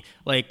comedy.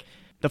 Like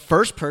the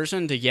first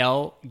person to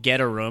yell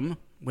 "get a room"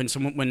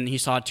 when he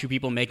saw two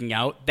people making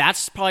out, that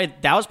was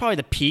probably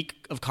the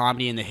peak of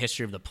comedy in the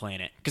history of the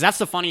planet. Because that's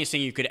the funniest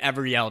thing you could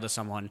ever yell to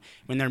someone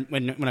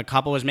when a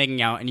couple was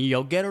making out and you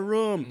yell "get a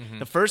room." Mm-hmm.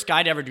 The first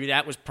guy to ever do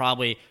that was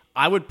probably,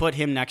 I would put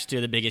him next to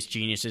the biggest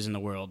geniuses in the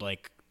world,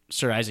 like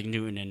Sir Isaac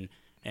Newton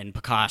and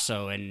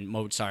Picasso and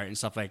Mozart and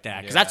stuff like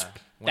that. Because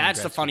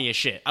that's the funniest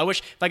shit. I wish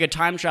if I could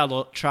time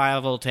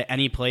travel to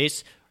any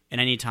place at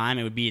any time,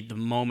 it would be the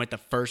moment the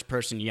first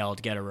person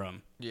yelled "get a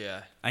room."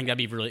 Yeah. I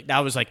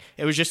think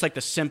it was just like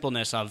the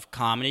simpleness of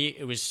comedy.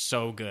 It was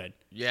so good.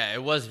 Yeah,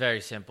 it was very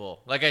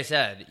simple. Like I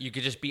said, you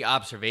could just be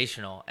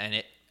observational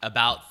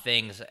about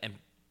things,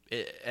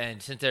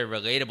 and since they're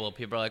relatable,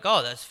 people are like,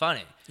 "Oh, that's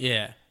funny."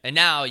 Yeah. And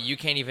now you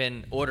can't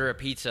even order a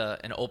pizza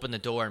and open the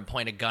door and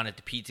point a gun at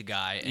the pizza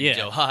guy and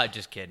go, "Ha,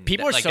 just kidding."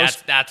 People are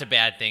that's a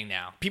bad thing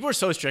now. People are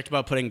so strict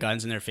about putting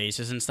guns in their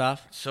faces and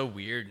stuff. It's so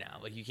weird now.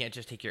 Like you can't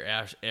just take your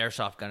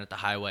airsoft gun at the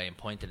highway and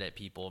point it at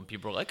people, and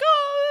people are like,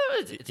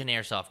 "Oh, it's an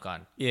airsoft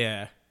gun."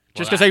 Yeah.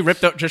 Just because I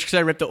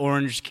ripped the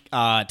orange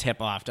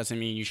tip off doesn't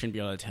mean you shouldn't be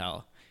able to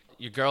tell.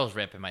 Your girl's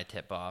ripping my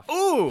tip off.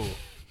 Ooh.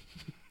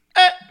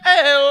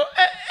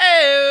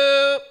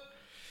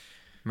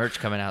 Merch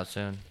coming out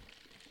soon.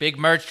 Big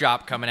merch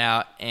drop coming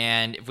out,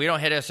 and if we don't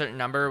hit a certain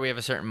number, we have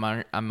a certain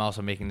money. I'm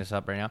also making this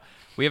up right now.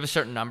 We have a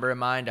certain number in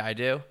mind, I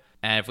do,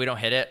 and if we don't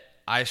hit it,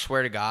 I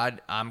swear to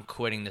God, I'm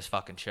quitting this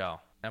fucking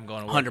show. I'm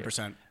going to work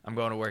 100%. I'm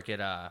going to work at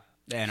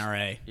The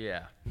NRA.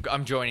 Yeah,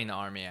 I'm joining the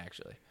Army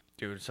actually.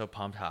 Dude, so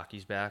pumped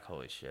hockey's back.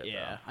 Holy shit.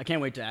 Yeah. Bro. I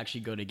can't wait to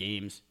actually go to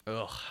games.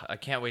 Ugh, I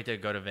can't wait to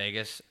go to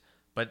Vegas,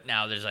 but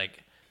now there's like,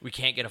 we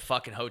can't get a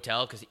fucking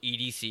hotel because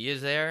EDC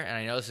is there, and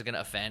I know this is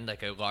gonna offend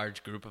like a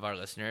large group of our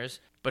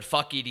listeners, but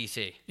fuck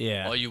EDC.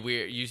 Yeah. All you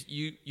weird,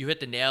 you hit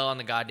the nail on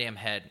the goddamn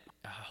head.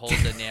 Hold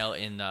the nail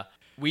in the.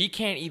 We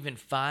can't even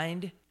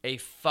find a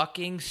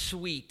fucking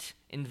suite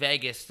in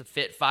Vegas to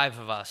fit 5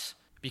 of us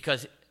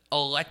because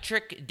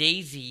Electric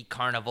Daisy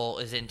Carnival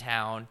is in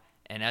town,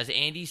 and as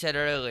Andy said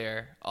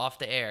earlier off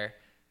the air,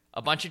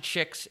 a bunch of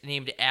chicks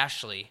named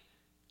Ashley,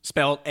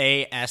 spelled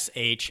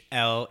ASHLEIGH.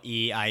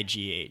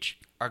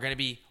 are going to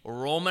be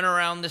roaming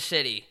around the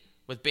city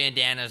with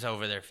bandanas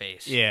over their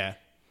face. Yeah.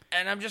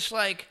 And I'm just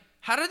like,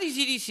 how do these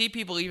EDC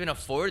people even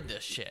afford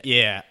this shit?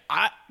 Yeah.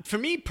 For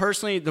me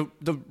personally, the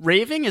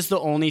raving is the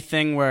only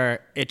thing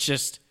where it's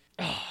just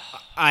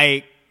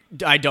I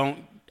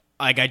think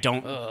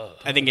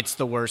it's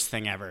the worst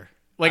thing ever.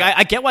 Like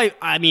I get why.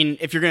 I mean,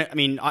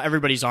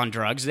 everybody's on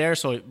drugs there,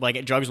 so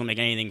like drugs will make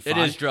anything fun.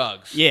 It is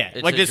drugs. Yeah,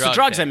 it's the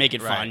drugs that make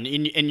it right. fun.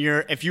 And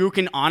if you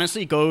can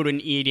honestly go to an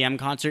EDM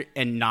concert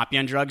and not be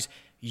on drugs,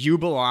 you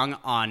belong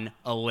on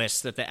a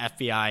list that the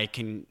FBI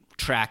can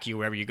track you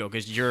wherever you go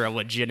because you're a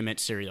legitimate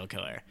serial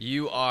killer.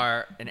 You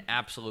are an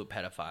absolute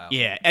pedophile.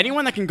 Yeah,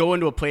 anyone that can go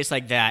into a place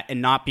like that and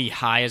not be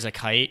high as a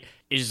kite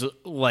is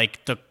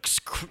like the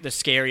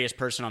scariest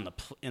person on the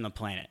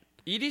planet.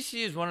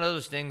 EDC is one of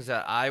those things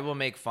that I will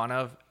make fun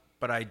of,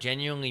 but I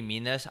genuinely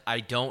mean this. I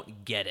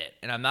don't get it.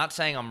 And I'm not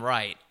saying I'm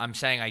right. I'm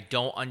saying I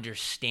don't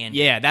understand it.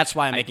 Yeah, that's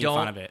why I'm making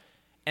fun of it.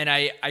 And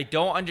I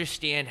don't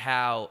understand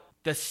how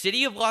the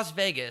city of Las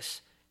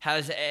Vegas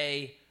has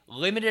a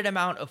limited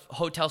amount of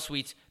hotel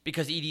suites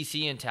because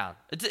EDC in town.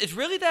 It's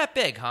really that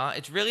big, huh?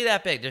 It's really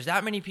that big. There's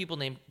that many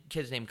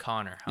kids named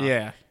Connor. Huh?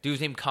 Yeah. Dudes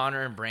named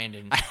Connor and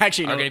Brandon are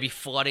going to be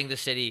flooding the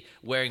city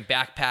wearing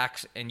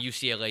backpacks and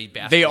UCLA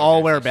basketball. They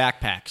all wear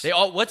backpacks.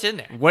 What's in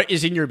there? What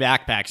is in your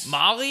backpacks?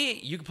 Molly,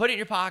 you can put it in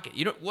your pocket.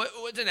 You don't.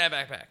 What's in that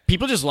backpack?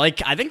 People just I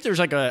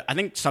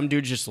think some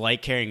dudes just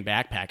like carrying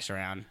backpacks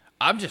around.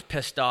 I'm just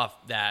pissed off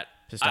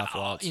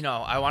Waltz.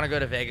 I want to go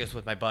to Vegas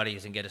with my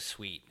buddies and get a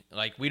suite.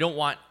 Like, we don't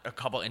want a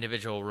couple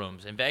individual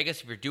rooms. In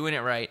Vegas, if you're doing it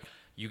right,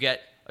 you get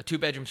a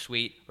 2-bedroom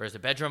suite, where there's a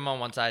bedroom on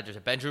one side, there's a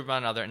bedroom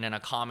on another, and then a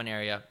common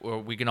area where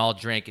we can all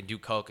drink and do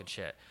coke and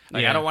shit.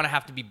 Like, I don't want to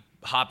have to be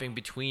hopping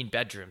between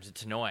bedrooms.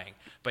 It's annoying.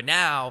 But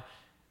now,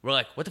 we're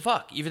like, what the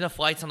fuck? Even the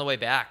flights on the way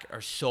back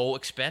are so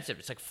expensive.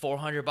 It's like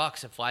 $400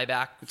 to fly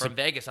back from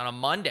Vegas on a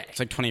Monday. It's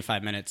like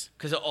 25 minutes.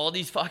 Because all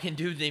these fucking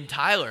dudes named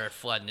Tyler are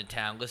flooding the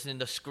town listening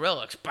to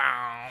Skrillex.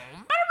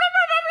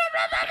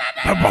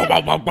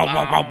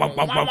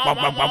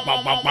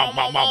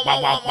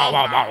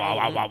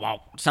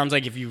 Sounds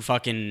like if you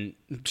fucking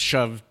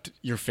shoved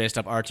your fist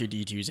up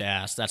R2-D2's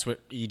ass. That's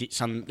what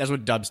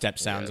dubstep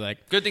sounds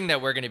like. Good thing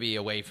that we're going to be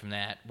away from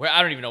that.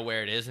 I don't even know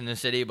where it is in the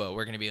city, but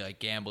we're going to be like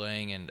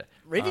gambling and.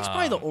 Raving's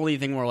probably the only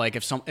thing where like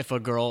if a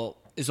girl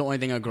is the only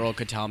thing a girl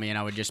could tell me, and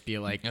I would just be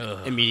like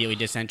immediately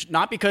disinterested.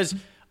 Not because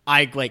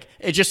I like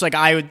it's just like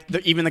I would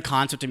even the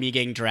concept of me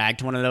getting dragged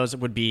to one of those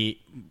would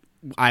be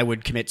I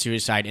would commit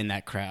suicide in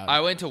that crowd. I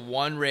went to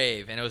one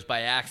rave, and it was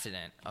by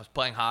accident. I was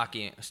playing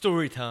hockey.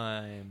 Story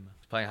time. I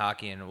was playing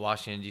hockey in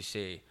Washington,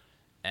 D.C.,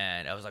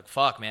 and I was like,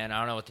 fuck, man, I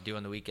don't know what to do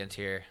on the weekends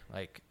here.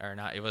 Or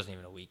not, it wasn't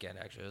even a weekend,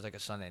 actually. It was like a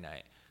Sunday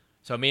night.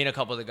 So me and a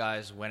couple of the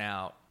guys went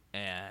out,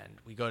 and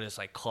we go to this,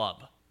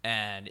 club.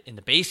 And in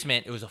the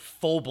basement, it was a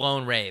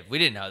full-blown rave. We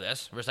didn't know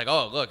this. We're just like,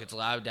 oh, look, it's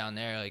loud down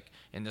there,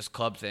 in this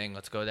club thing.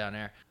 Let's go down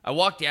there. I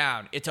walk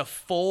down. It's a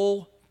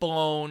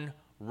full-blown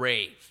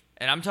rave.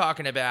 And I'm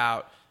talking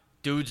about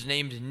dudes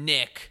named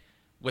Nick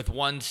with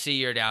one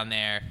seer down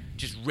there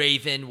just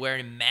raving,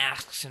 wearing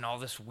masks and all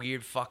this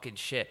weird fucking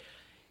shit.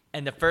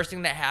 And the first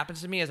thing that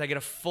happens to me is I get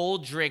a full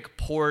drink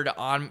poured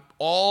on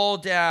all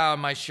down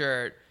my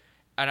shirt.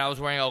 And I was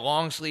wearing a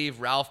long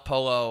sleeve Ralph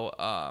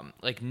Polo,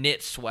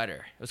 knit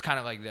sweater. It was kind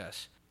of like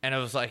this. And it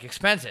was,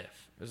 expensive.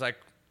 It was,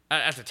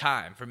 at the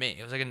time, for me,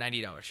 it was, a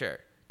 $90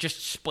 shirt.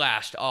 Just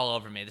splashed all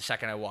over me the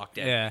second I walked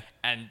in. Yeah.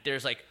 And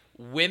there's,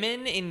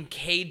 women in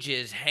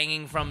cages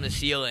hanging from the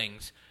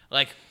ceilings,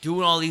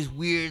 doing all these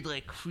weird,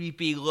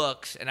 creepy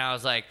looks. And I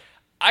was like,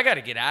 I got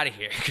to get out of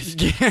here because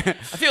I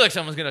feel like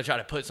someone's going to try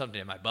to put something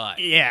in my butt.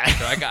 Yeah.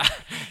 So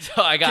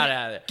I got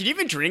out of there. Can you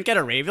even drink at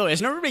a rave, though?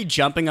 Isn't everybody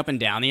jumping up and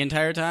down the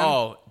entire time?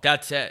 Oh,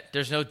 that's it.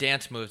 There's no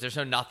dance moves. There's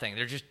no nothing.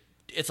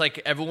 It's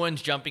like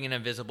everyone's jumping an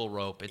invisible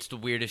rope. It's the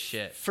weirdest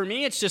shit. For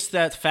me, it's just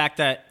the fact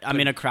that I'm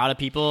in a crowd of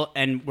people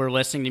and we're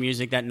listening to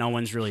music that no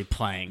one's really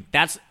playing.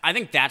 I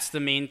think that's the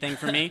main thing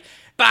for me.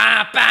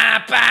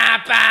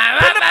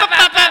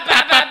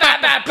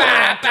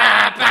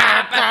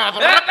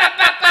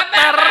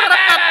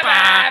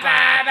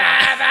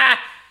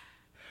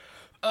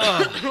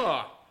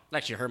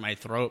 Actually hurt my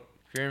throat.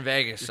 If you're in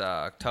Vegas,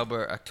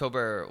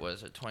 October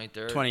was it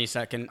 23rd?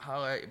 22nd.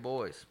 Holla at your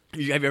boys. Have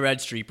you ever had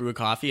Street Brew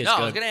coffee? It's No,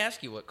 good. I was going to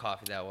ask you what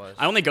coffee that was.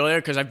 I only go there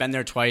because I've been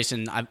there twice,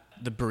 and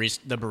the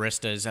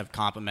baristas have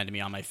complimented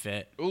me on my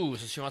fit. Ooh,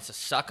 so she wants to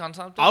suck on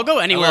something? I'll go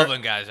anywhere. I love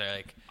when guys are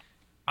like...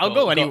 I'll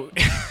go anywhere.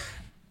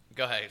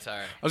 Go ahead,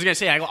 sorry. I was going to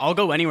say, I'll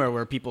go anywhere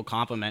where people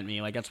compliment me.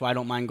 That's why I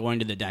don't mind going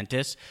to the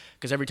dentist,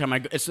 because every time I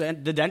go...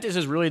 the dentist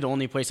is really the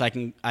only place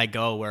I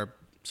go where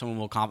someone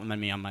will compliment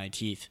me on my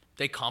teeth.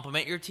 They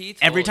compliment your teeth?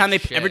 Every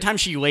Holy time shit.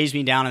 she lays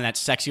me down in that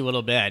sexy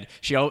little bed,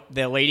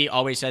 the lady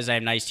always says I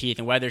have nice teeth,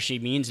 and whether she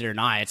means it or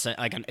not,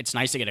 it's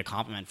nice to get a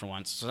compliment for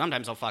once. So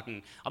sometimes I'll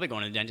be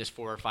going to the dentist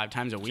 4 or 5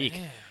 times a week.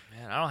 Damn,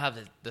 man, I don't have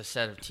the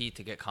set of teeth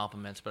to get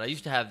compliments, but I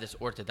used to have this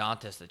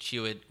orthodontist that she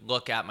would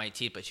look at my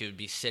teeth, but she would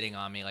be sitting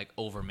on me,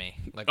 over me,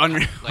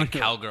 Unreal.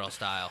 cowgirl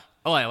style.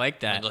 Oh, I like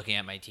that. Looking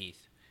at my teeth.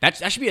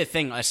 That should be a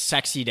thing, a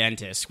sexy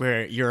dentist,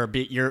 where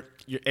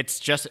it's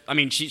just, I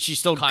mean, she's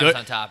still Climbs good.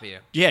 on top of you.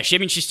 Yeah, she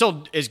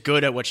still is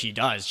good at what she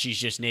does. She's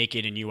just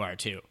naked and you are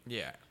too.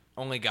 Yeah.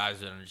 Only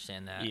guys would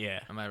understand that. Yeah.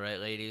 Am I right,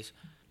 ladies?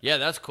 Yeah,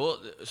 that's cool.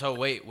 So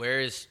wait,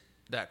 where is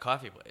that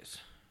coffee place?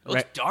 It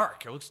looks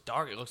dark. It looks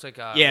dark. It looks like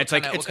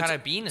what kind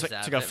of bean is that?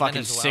 It's like a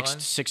fucking Venezuelan?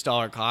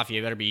 $6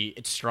 coffee.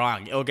 It's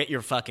strong. It'll get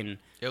your fucking.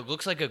 It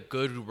looks like a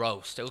good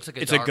roast. It looks like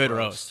It's a good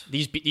roast.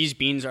 These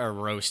beans are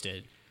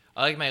roasted.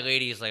 I like my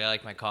ladies I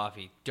like my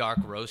coffee dark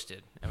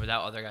roasted and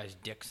without other guys'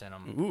 dicks in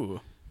them. Ooh.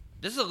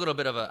 This is a little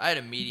bit of I had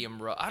a medium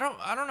roast. I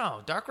don't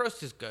know. Dark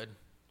roast is good.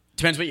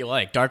 Depends what you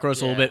like. Dark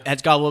roast a little Yeah. bit.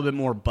 It's got a little bit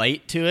more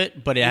bite to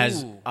it, but it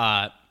has Ooh.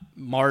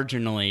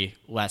 marginally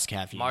less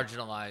caffeine.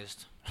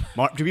 Marginalized.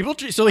 Do people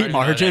still I eat don't know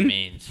what that margarine?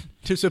 means.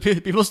 So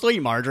people still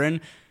eat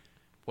margarine?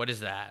 What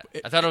is that?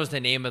 I thought it was the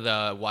name of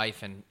the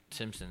wife in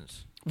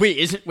Simpsons.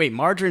 Wait,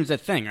 margarine's a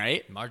thing,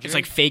 right? Margarine? It's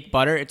like fake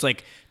butter. It's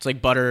like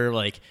butter,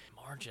 like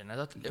Margin. I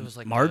thought it was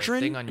like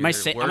margarine. The thing on I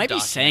your might be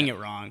Word saying it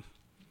document. wrong.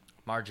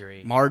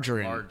 Margarine.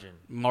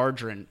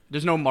 Margarine.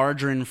 There's no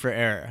margarine for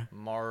error.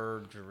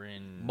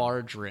 Margarine.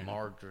 Mondrian.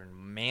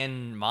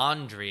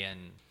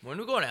 When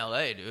we going to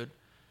LA, dude?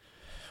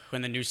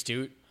 When the new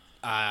Stute,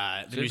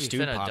 Should be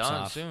finna pops done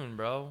off. soon,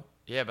 bro.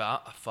 Yeah,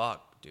 but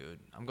fuck, dude.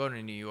 I'm going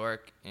to New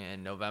York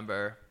in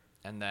November,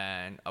 and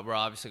then we're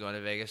obviously going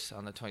to Vegas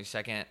on the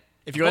 22nd.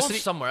 If you're I'm going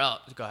listening- somewhere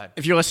else, go ahead.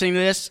 If you're listening to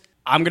this,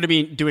 I'm gonna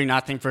be doing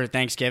nothing for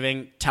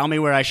Thanksgiving. Tell me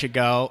where I should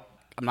go.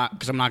 I'm not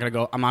gonna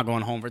go. I'm not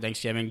going home for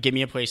Thanksgiving. Give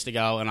me a place to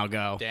go, and I'll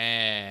go.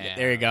 Damn.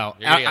 There you go.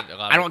 You're gonna get a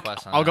lot I of don't.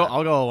 requests on I'll go. that.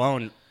 I'll go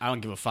alone. I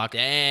don't give a fuck.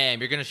 Damn,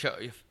 you're gonna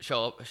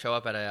show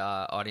up at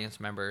a audience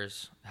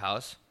member's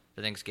house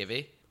for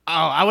Thanksgiving. Oh,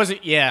 I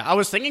wasn't. Yeah, I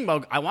was thinking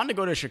about. I wanted to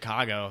go to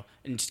Chicago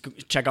and just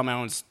check out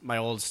my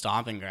old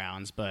stomping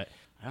grounds, but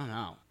I don't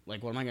know.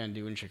 Like, what am I gonna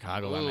do in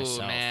Chicago by Ooh,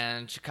 myself?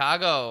 man,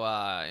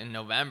 Chicago in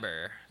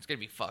November. It's gonna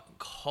be fucking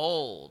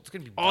cold. It's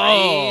gonna be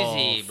Oh,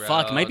 crazy, bro.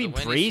 fuck! It might be The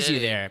Windy breezy City.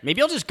 there.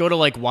 Maybe I'll just go to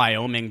like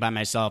Wyoming by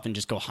myself and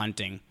just go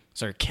hunting,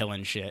 start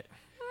killing shit.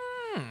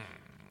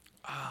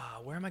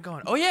 Where am I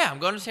going? Oh yeah, I'm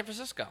going to San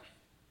Francisco.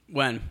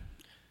 When?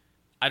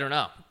 I don't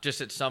know. Just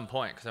at some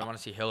point because I want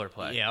to see Hiller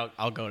play. Yeah,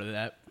 I'll go to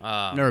that.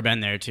 Um, Never been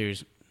there too.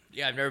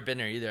 Yeah, I've never been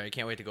there either. I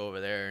can't wait to go over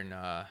there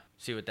and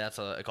see what that's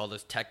like. All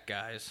those tech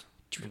guys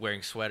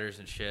wearing sweaters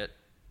and shit.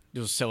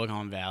 Those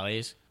Silicon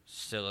Valleys.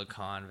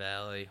 Silicon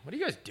Valley. What are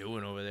you guys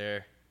doing over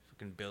there?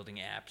 Fucking building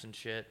apps and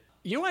shit.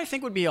 You know what I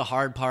think would be a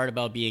hard part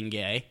about being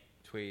gay?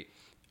 Tweet.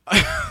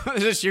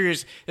 This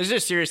is a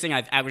serious thing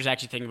I was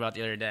actually thinking about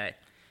the other day.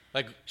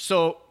 Like,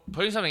 So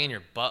putting something in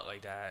your butt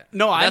like that.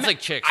 no, That's like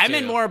chicks, I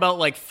meant too. more about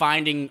like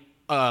finding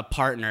a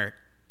partner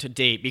to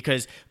date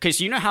because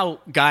you know how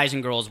guys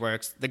and girls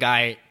works. The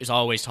guy is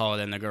always taller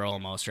than the girl,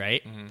 almost,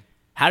 right? Mm-hmm.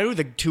 How do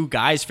the two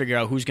guys figure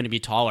out who's going to be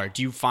taller?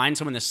 Do you find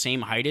someone the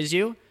same height as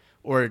you,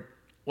 or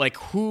like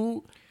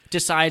who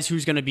decides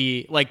who's going to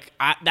be like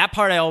that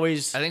part? I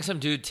think some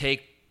dudes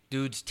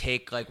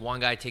take like one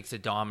guy takes the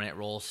dominant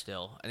role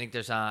still. I think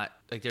there's not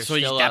like there's so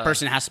still that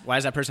person has. Why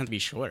does that person have to be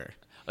shorter?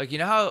 like, you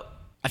know how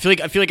I feel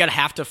like I'd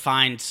have to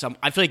find some.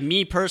 I feel like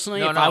me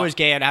personally, if I was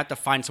gay, I'd have to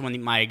find someone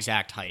my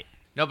exact height.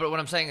 no, but what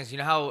I'm saying is, you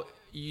know how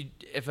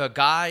if a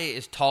guy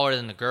is taller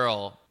than the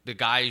girl, the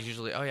guy is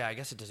usually, oh yeah, I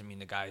guess it doesn't mean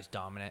the guy is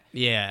dominant.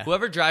 Yeah.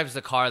 Whoever drives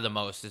the car the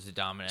most is the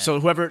dominant. So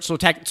whoever's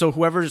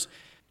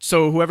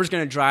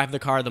going to drive the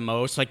car the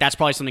most, like that's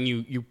probably something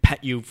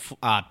you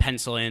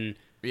pencil in,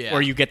 Yeah.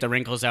 or you get the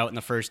wrinkles out in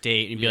the first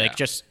date and be like,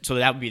 just so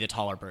that would be the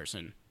taller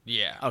person.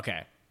 yeah.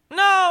 Okay.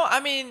 No, I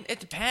mean it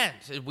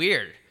depends. It's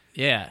weird.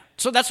 Yeah.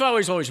 So that's what I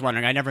was always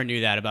wondering. I never knew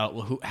that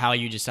about how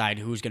you decide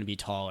who's going to be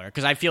taller,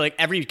 because I feel like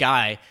every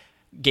guy,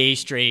 gay,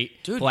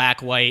 straight,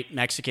 black, white,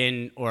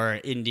 Mexican,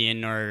 or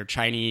Indian, or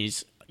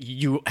Chinese,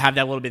 you have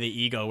that little bit of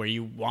ego where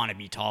you want to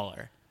be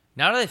taller.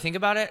 Now that I think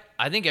about it,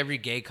 I think every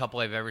gay couple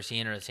I've ever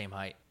seen are the same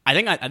height. I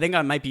think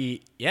I might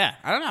be. Yeah,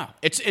 I don't know.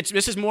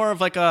 This is more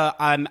of like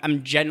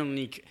I'm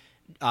genuinely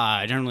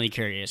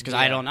curious because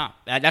I don't know.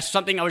 That's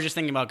something I was just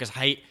thinking about, because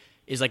height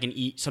is like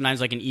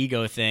sometimes like an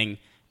ego thing,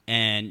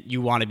 and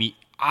you want to be.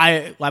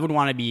 I would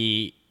want to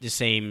be the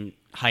same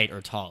height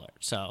or taller.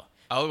 So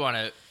I would want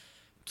a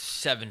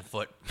 7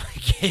 foot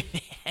gay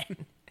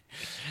man.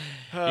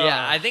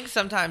 Yeah, I think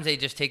sometimes they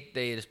just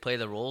play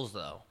the roles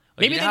though.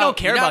 Like, maybe they don't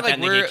care about that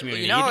in the gay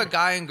community. You know, either. a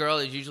guy and girl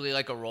is usually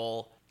like a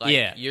role. Like,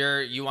 Yeah.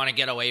 You want to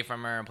get away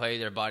from her and play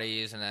with your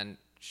buddies, and then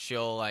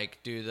she'll like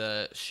do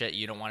the shit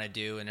you don't want to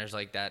do, and there's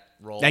like that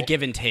role. That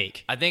give and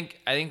take. I think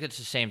it's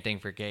the same thing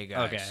for gay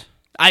guys. Okay.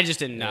 I just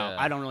didn't know. Yeah.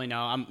 I don't really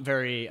know. I'm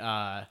very.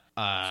 I'm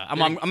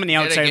You're on the a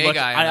outside. gay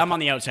guy I'm on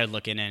the outside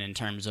looking in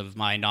terms of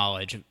my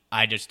knowledge.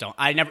 I just don't.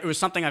 I never. It was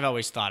something I've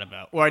always thought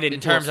about, or I didn't. In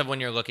terms of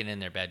when you're looking in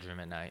their bedroom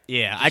at night.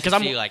 Yeah, Just because to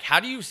I'm see, like, how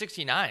do you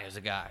 69 as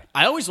a guy?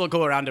 I always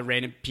go around to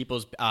random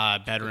people's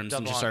bedrooms and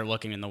Double just on. start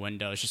looking in the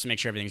windows just to make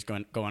sure everything's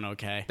going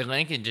okay. The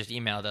Lincoln just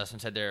emailed us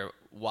and said they're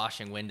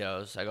washing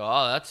windows. I go,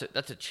 oh,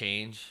 that's a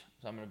change.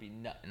 So I'm gonna be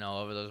nutting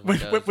all over those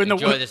windows.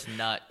 Enjoy this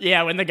nut.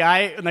 Yeah, when the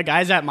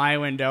guy's at my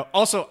window.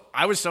 Also,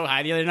 I was so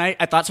high the other night.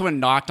 I thought someone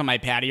knocked on my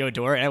patio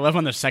door, and I live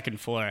on the second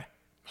floor.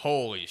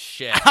 Holy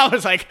shit! I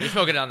was like, You're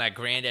smoking on that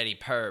Granddaddy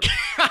perp.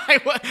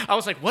 I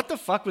was like, what the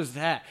fuck was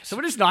that?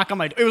 Someone just knocked on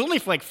my. It was only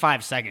for like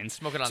 5 seconds.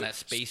 Smoking on that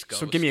Space Ghost.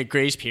 So give me a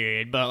grace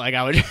period, but like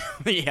I would,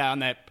 yeah, on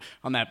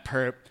that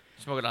perp,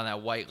 Smoking on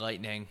that White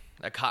Lightning,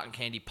 that cotton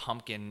candy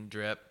pumpkin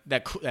drip,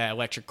 that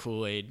electric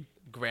Kool-Aid,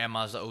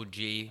 Grandma's OG.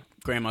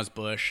 Grandma's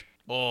Bush.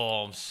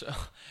 Oh,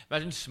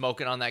 imagine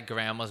smoking on that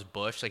Grandma's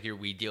Bush. Like your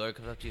weed dealer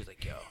comes up to you, he's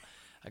like, "Yo,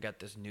 I got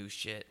this new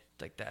shit,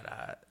 like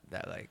that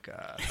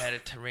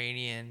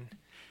Mediterranean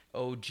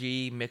OG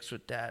mixed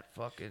with that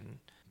fucking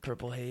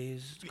purple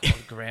haze. It's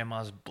called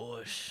Grandma's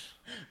Bush."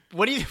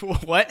 What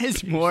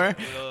has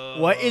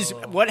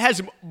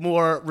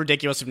more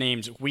ridiculous of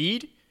names,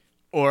 weed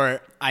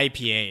or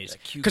IPAs?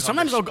 Because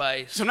sometimes I'll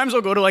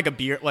go to like a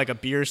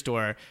beer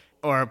store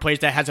or a place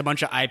that has a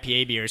bunch of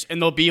IPA beers,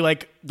 and there'll be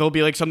like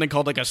something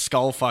called like a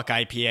skull fuck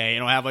IPA, and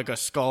it'll have like a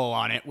skull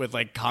on it with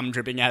like cum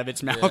dripping out of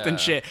its mouth and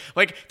shit.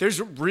 Like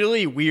there's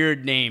really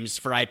weird names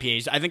for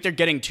IPAs. I think they're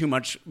getting too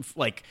much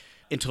like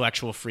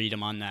intellectual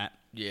freedom on that.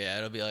 Yeah,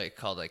 it'll be like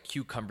called like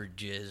cucumber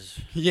jizz.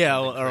 Yeah,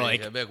 Something or crazy.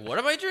 like I'll be like, what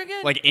am I drinking?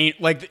 like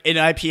an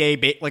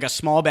IPA, like a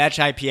small batch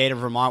IPA to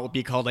Vermont would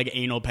be called like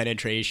anal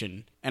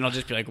penetration, and I'll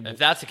just be like, if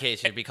that's the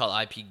case, it'd be called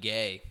IP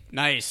gay.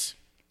 nice.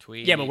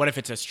 Tweet. Yeah, but what if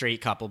it's a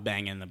straight couple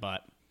banging in the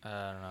butt?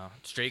 I don't know.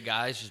 Straight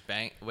guys just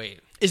bang.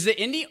 Wait. Is the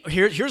Indian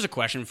here's a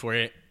question for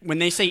you. When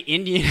they say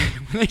Indian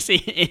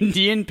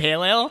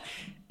pale ale,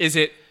 is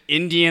it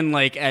Indian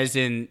like as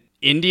in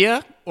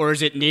India, or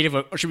is it native,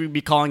 or should we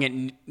be calling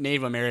it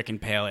Native American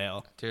pale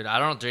ale? Dude, I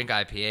don't drink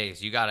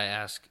IPAs. You gotta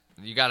ask.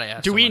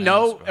 Do we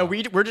know? Else,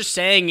 We're just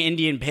saying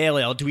Indian pale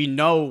ale. Do we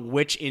know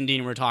which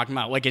Indian we're talking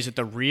about? Like, is it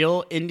the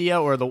real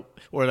India or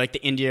like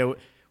the India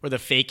or the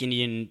fake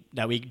Indian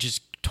that we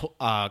just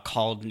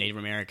called Native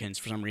Americans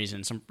for some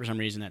reason? For some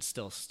reason that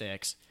still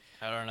sticks.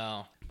 I don't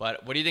know.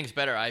 But what do you think is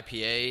better,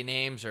 IPA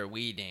names or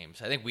weed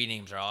names? I think weed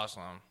names are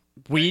awesome.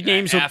 Weed That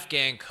names.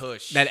 Afghan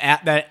Kush. That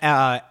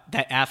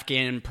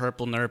Afghan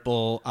purple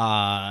nurple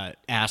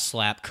ass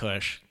slap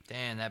Kush.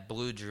 Damn, that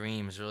Blue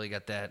Dreams really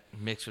got that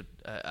mixed with.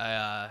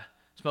 I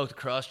smoked a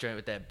cross joint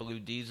with that Blue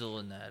Diesel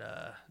and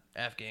that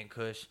Afghan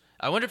Kush.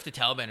 I wonder if the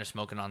Taliban are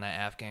smoking on that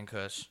Afghan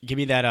Kush. Give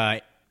me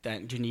that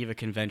Geneva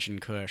Convention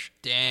Kush.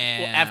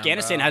 Damn. Well,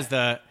 Afghanistan bro.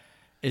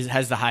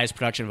 has the highest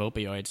production of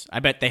opioids. I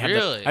bet they have.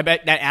 Really? I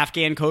bet that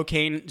Afghan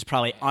cocaine is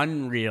probably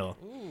unreal.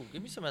 Ooh,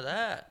 give me some of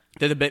that.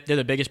 They're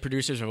the biggest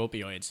producers of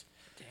opioids.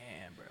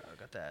 Damn, bro. I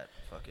got that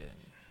fucking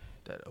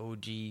that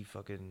OG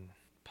fucking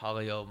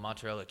paleo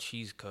mozzarella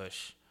cheese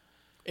kush.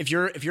 If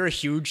you're a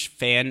huge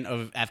fan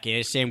of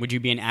Afghanistan, would you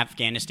be an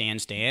Afghanistan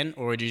stan,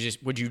 or would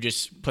you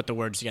just put the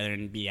words together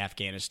and be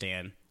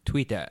Afghanistan?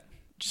 Tweet that.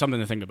 Something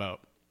to think about.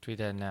 Tweet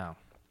that now.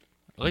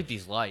 I like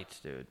these lights,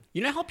 dude.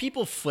 You know how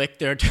people flick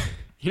their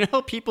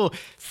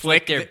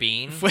flick their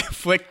bean?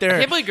 Flick their. I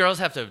can't believe girls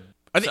have to.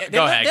 Go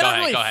ahead. Go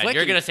ahead.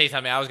 You're gonna say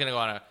something. I was gonna go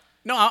on a.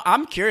 No,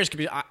 I'm curious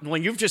because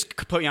you've just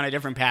put me on a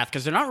different path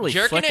because they're not really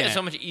Jerking flicking it is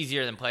so much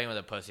easier than playing with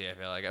a pussy. I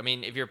feel like. I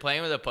mean, if you're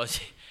playing with a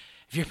pussy,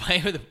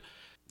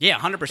 Yeah,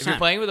 100%. If you're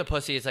playing with a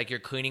pussy, it's like you're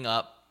cleaning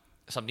up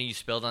something you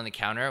spilled on the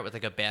counter with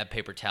like a bad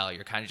paper towel.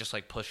 You're kind of just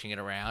like pushing it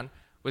around.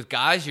 With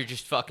guys, you're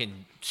just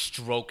fucking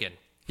stroking.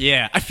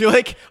 Yeah, I feel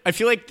like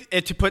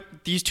to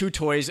put these two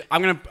toys,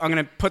 I'm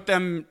gonna put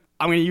them.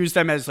 I'm gonna use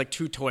them as like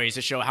two toys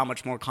to show how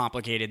much more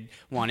complicated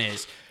one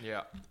is.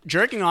 Yeah.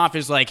 Jerking off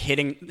is like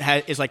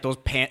is like those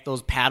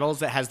paddles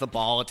that has the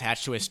ball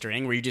attached to a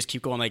string where you just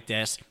keep going like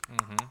this.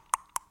 Mm-hmm.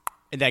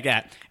 And like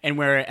that. And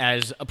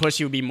whereas a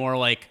pussy would be more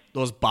like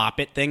those bop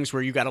it things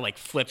where you gotta like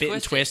flip it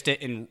and twist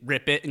it and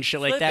rip it and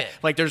shit like that.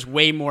 Like there's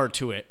way more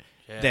to it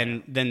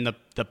than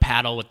the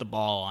paddle with the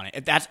ball on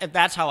it. If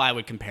that's how I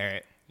would compare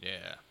it.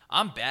 Yeah.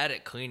 I'm bad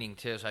at cleaning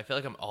too, so I feel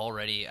like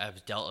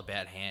I've dealt a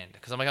bad hand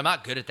because I'm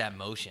not good at that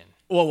motion.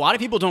 Well, a lot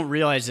of people don't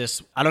realize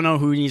this. I don't know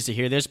who needs to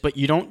hear this, but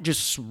you don't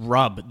just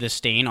rub the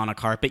stain on a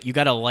carpet. You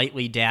got to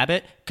lightly dab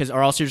it,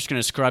 or else you're just going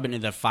to scrub it into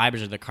the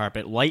fibers of the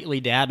carpet. Lightly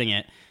dabbing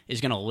it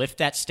is going to lift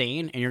that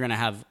stain, and you're going to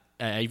have,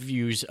 if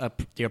you use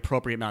the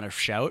appropriate amount of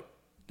shout,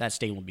 that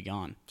stain will be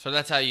gone. So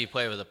that's how you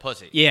play with a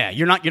pussy. Yeah,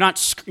 you're not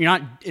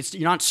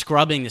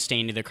scrubbing the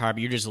stain to the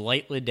carpet. You're just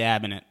lightly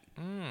dabbing it.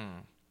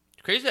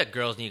 It's crazy that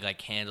girls need like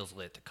candles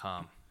lit to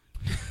come.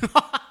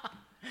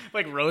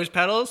 Like rose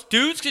petals?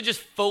 Dudes could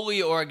just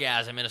fully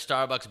orgasm in a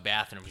Starbucks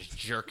bathroom, just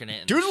jerking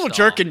it. Dudes will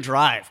jerk and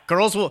drive.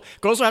 Girls will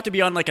have to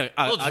be on like a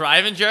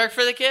drive and jerk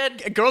for the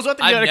kid. Girls will have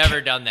to be I've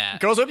never done that.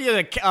 Girls will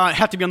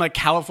have to be on like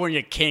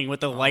California King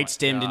with the lights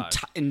dimmed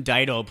and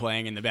Dido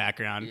playing in the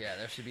background. Yeah,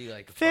 there should be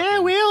like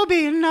there will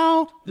be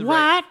no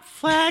white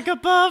flag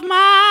above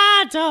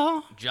my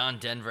door. John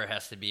Denver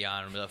has to be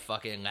on with a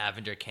fucking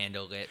lavender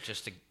candle lit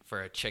just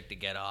for a chick to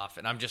get off,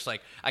 and I'm just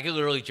like, I could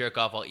literally jerk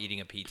off while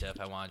eating a pizza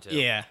if I wanted to.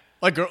 Yeah.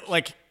 Not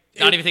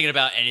even thinking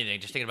about anything,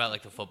 just thinking about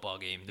like the football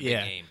game, the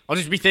big game. I'll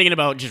just be thinking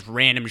about just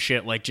random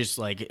shit, like just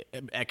like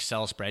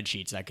Excel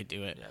spreadsheets that could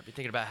do it. Yeah, I'd be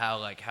thinking about how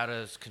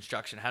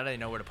do they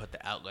know where to put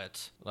the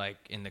outlets like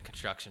in the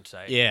construction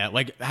site? Yeah,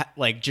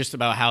 like just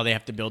about how they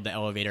have to build the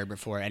elevator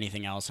before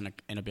anything else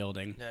in a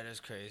building. That is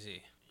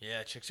crazy.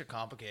 Yeah, chicks are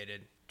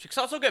complicated. Chicks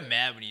also get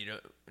mad when you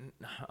don't.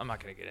 I'm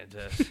not gonna get into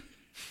this.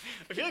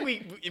 I feel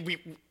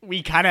like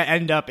we kind of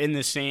end up in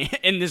this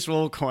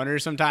little corner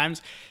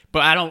sometimes,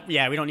 but we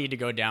don't need to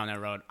go down that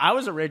road. I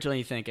was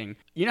originally thinking,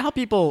 you know how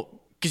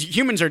because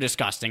humans are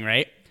disgusting,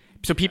 right?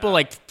 So people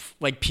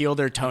like peel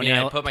their toenail.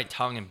 Yeah, I put my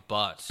tongue in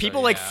butts.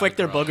 People flick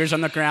their boogers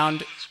on the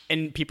ground,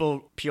 and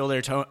people peel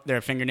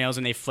their fingernails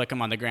and they flick them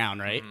on the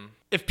ground, right? Mm-hmm.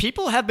 If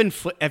people have been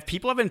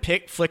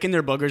flicking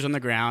their boogers on the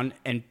ground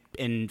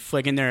and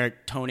flicking their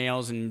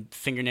toenails and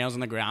fingernails on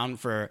the ground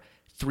for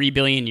 3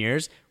 billion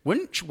years,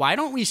 why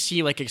don't we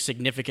see like a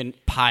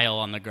significant pile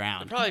on the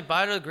ground? They're probably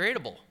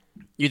biodegradable.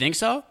 You think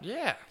so?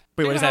 Yeah.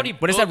 Wait, what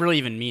does that really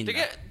even mean?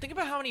 Think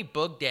about how many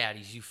bug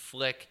daddies you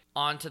flick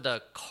onto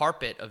the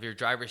carpet of your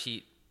driver's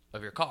seat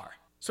of your car.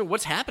 So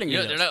what's happening?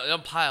 They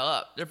don't pile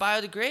up. They're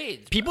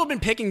biodegrades. People have been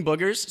picking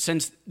boogers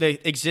since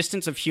the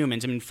existence of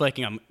humans and been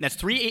flicking them. That's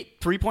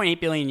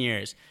 3.8 billion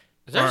years.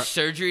 Is there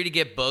surgery to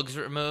get bugs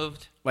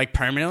removed? Like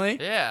permanently?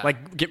 Yeah.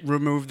 Like get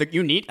removed. I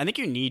think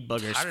you need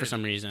boogers for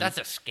some reason. That's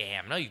a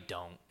scam. No, you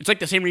don't. It's like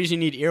the same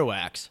reason you need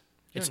earwax.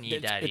 You don't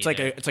need that. It's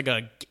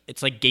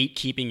like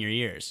gatekeeping your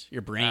ears,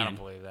 your brain. I don't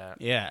believe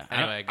that. Yeah.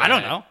 Anyway, I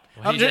don't know.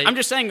 I'm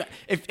just saying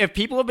if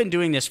people have been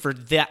doing this for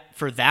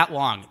that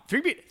long,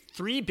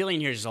 3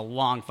 billion years is a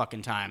long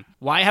fucking time.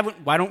 Why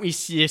don't we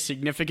see a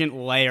significant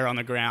layer on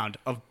the ground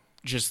of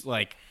just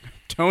like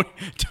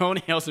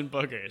toenails and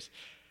boogers?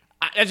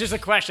 That's just a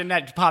question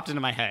that popped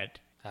into my head.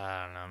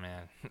 I don't know,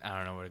 man. I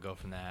don't know where to go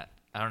from that.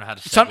 I don't know how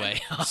to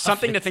segue.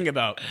 Something to think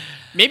about.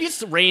 Maybe it's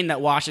the rain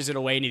that washes it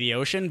away into the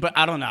ocean, but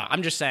I don't know.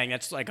 I'm just saying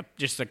that's like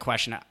just a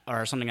question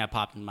or something that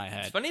popped in my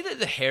head. It's funny that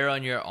the hair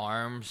on your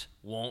arms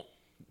won't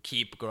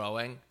keep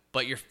growing,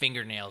 but your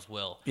fingernails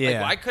will. Yeah.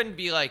 Like, why couldn't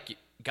be like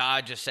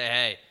God just say,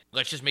 hey,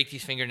 let's just make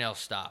these fingernails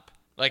stop?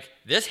 Like,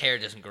 this hair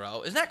doesn't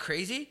grow. Isn't that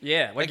crazy?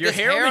 Yeah. Like your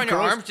hair on your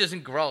arms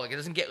doesn't grow. Like, it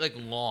doesn't get, like,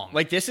 long.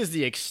 Like, this is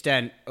the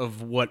extent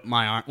of what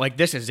my arm... Like,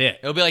 this is it.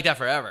 It'll be like that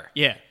forever.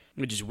 Yeah.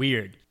 Which is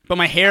weird. But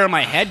my hair on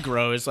my head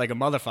grows like a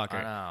motherfucker.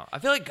 I know. I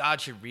feel like God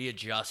should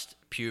readjust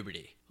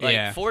puberty.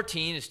 Like,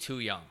 14 is too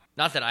young.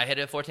 Not that I hit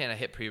it at 14. I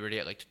hit puberty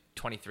at, like,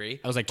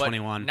 23. I was, like,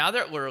 21. Now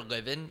that we're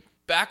living...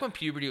 Back when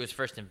puberty was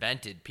first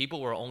invented,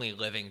 people were only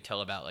living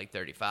till about, like,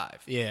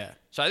 35. Yeah.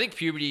 So I think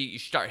puberty, you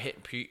start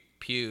hitting...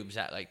 pubes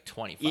at like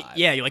 25.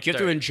 Yeah, you have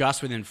to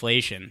adjust with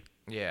inflation.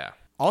 Yeah.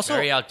 Also,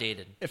 Very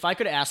outdated. if I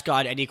could ask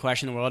God any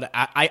question in the world,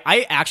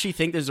 I actually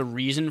think there's a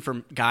reason for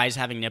guys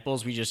having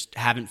nipples. We just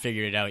haven't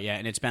figured it out yet,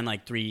 and it's been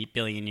like 3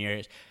 billion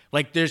years.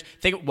 Like,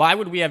 why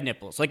would we have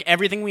nipples? Like,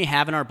 everything we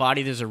have in our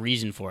body, there's a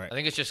reason for it. I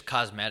think it's just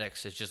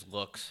cosmetics. It's just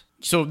looks.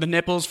 So the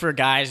nipples for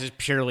guys is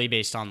purely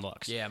based on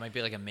looks. Yeah, it might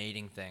be like a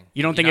mating thing.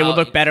 You don't think it would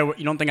look better?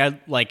 You don't think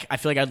I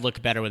feel like I'd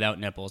look better without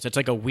nipples. It's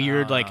like a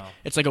weird,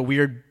 it's like a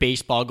weird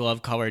baseball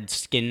glove colored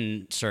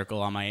skin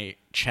circle on my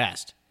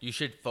chest. You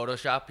should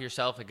Photoshop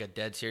yourself like a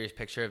dead serious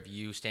picture of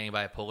you standing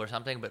by a pool or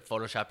something, but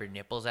Photoshop your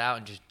nipples out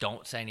and just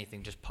don't say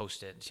anything. Just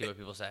post it and see what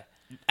people say.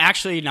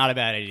 Actually, not a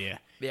bad idea.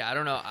 Yeah, I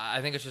don't know.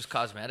 I think it's just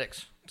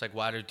cosmetics. It's like,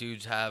 why do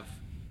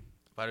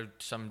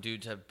some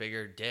dudes have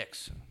bigger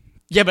dicks?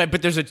 Yeah,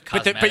 but there's a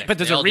Cosmetic. but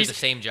there's They a all do reason. the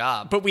same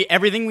job. But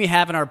everything we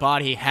have in our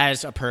body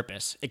has a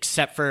purpose,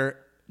 except for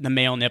the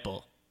male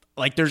nipple.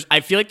 Like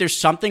I feel like there's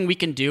something we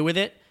can do with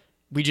it.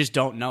 We just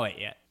don't know it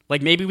yet.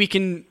 Like maybe we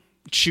can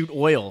shoot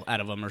oil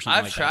out of them or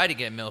something. I've tried to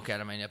get milk out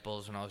of my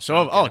nipples when I was So-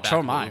 drunk oh, in the back so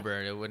of am I. Uber,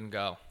 and it wouldn't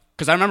go.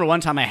 Because I remember one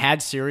time I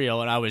had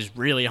cereal and I was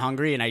really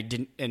hungry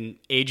and and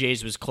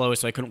AJ's was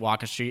closed, so I couldn't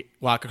walk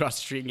across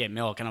the street and get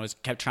milk, and I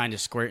kept trying to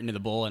squirt into the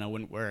bowl and it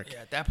wouldn't work.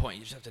 Yeah, at that point,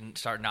 you just have to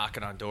start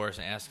knocking on doors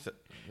and ask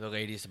the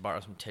ladies to borrow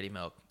some titty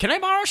milk. Can I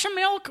borrow some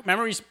milk?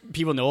 Remember,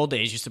 people in the old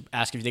days used to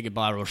ask if they could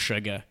borrow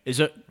sugar.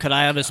 Could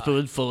I have a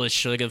spoonful of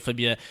sugar for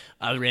you?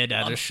 I ran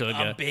out of sugar.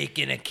 I'm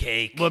baking a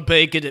cake. We're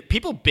baking it.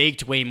 People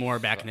baked way more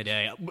back in the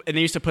day, and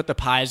they used to put the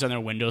pies on their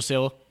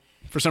windowsill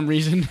for some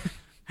reason.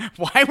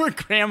 Why were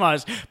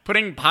grandmas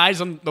putting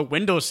pies on the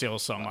windowsill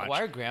so much?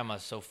 Why are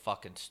grandmas so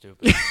fucking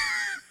stupid?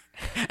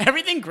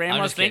 Everything I'm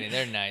grandmas just think kidding.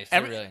 They're nice.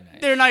 They're really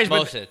nice. They're nice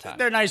most but, of the time.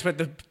 They're nice, but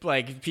They're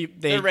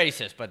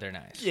racist, but they're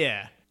nice.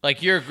 Yeah.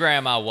 Like, your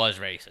grandma was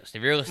racist.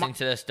 If you're listening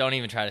to this, don't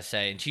even try to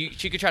say. And she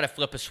could try to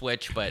flip a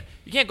switch, but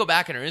you can't go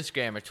back on her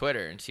Instagram or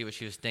Twitter and see what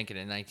she was thinking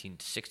in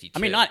 1962. I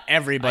mean, not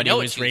everybody I know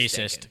what was she was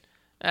racist. thinking.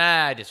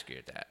 I disagree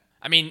with that.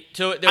 I mean,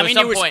 so there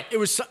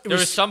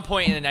was some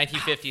point in the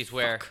 1950s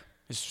where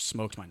This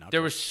smoked my knuckles.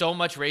 there was so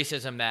much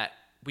racism that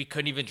we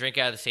couldn't even drink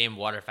out of the same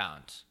water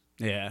fountains.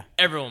 Yeah,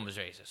 Everyone was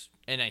racist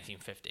in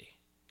 1950.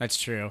 that's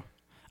true.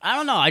 I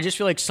don't know. I just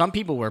feel like some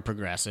people were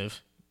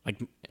progressive. Like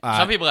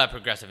Some people have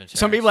progressive insurance.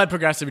 some people had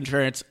progressive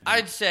insurance.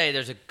 I'd say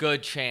there's a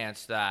good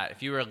chance that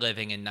if you were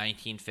living in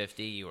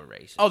 1950, you were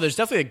racist. Oh, there's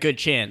definitely a good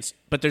chance,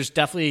 but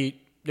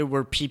there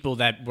were people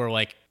that were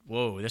like,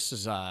 "Whoa, this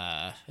is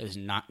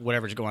not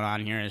whatever's going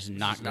on here is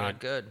not It's good." not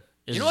good.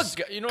 This You know is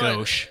what? You know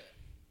gauche.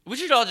 what? We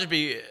should all just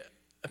be.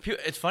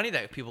 It's funny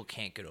that people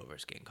can't get over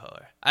skin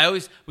color.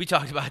 We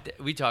talk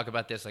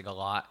about this like a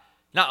lot,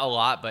 not a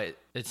lot, but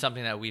it's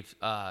something that we've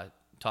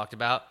talked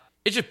about.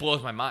 It just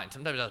blows my mind.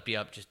 Sometimes I'll be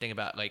up just thinking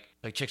about like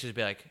chicks just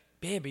be like,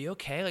 "Babe, are you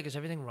okay? Like, is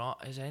everything wrong?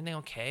 Is anything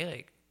okay?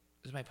 Like,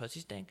 does my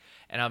pussy stink?"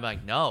 And I'm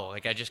like, "No,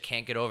 like I just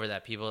can't get over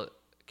that people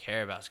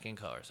care about skin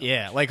color." So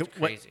Yeah, it's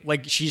crazy.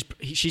 like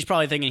she's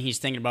probably thinking he's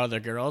thinking about other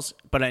girls,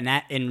 but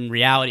in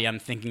reality, I'm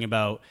thinking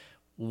about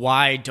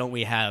why don't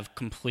we have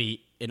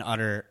complete and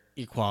utter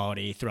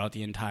equality throughout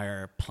the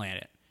entire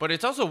planet? But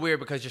it's also weird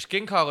because your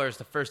skin color is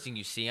the first thing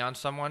you see on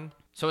someone.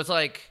 So it's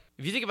like,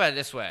 if you think about it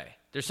this way,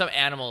 there's some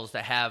animals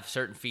that have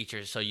certain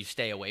features so you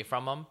stay away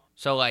from them.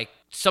 So like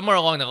somewhere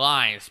along the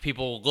lines,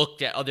 people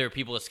looked at other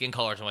people's skin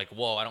colors and were like,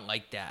 whoa, I don't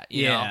like that.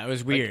 You know? It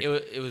was weird.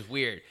 Like, it was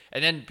weird.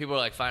 And then people were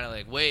like finally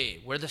like,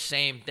 wait, we're the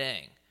same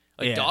thing.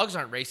 Like Yeah. dogs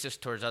aren't racist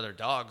towards other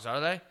dogs, are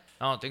they?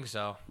 I don't think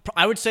so.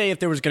 I would say if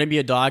there was going to be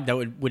a dog that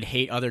would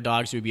hate other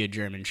dogs, it would be a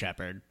German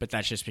Shepherd. But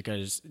that's just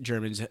because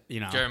Germans,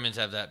 Germans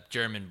have that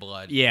German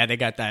blood. yeah, they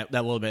got that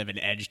little bit of an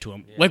edge to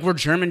them. Like, were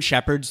German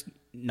Shepherds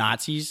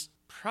Nazis?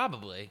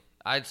 Probably.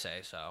 I'd say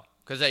so.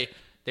 Because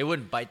they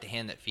wouldn't bite the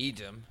hand that feeds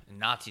them, and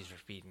Nazis were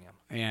feeding them.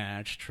 Yeah,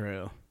 that's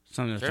true.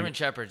 Something to German think,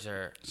 Shepherds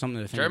are something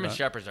to think German about.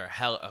 Shepherds are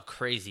a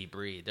crazy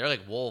breed. They're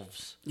like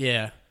wolves.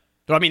 Yeah.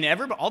 But I mean,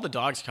 all the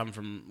dogs come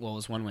from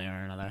wolves one way or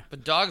another.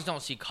 But dogs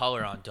don't see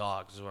color on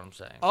dogs, is what I'm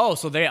saying. Oh,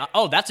 so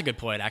that's a good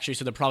point, actually.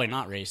 So they're probably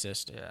not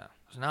racist. Yeah.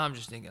 So now I'm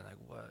just thinking, like,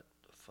 what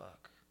the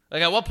fuck?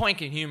 Like, at what point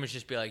can humans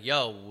just be like,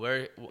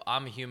 yo,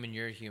 I'm a human,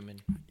 you're a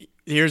human,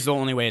 Here's the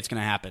only way it's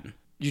going to happen.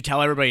 You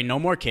tell everybody no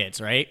more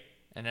kids, right?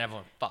 and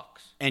everyone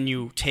fucks? And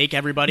you take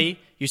everybody,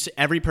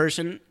 every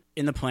person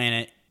in the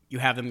planet, you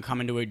have them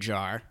come into a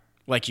jar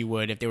like you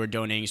would if they were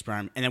donating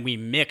sperm, and then we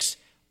mix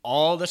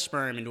all the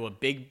sperm into a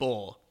big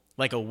bowl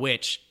like a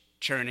witch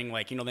churning,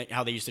 like,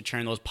 how they used to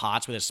churn those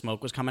pots where the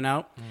smoke was coming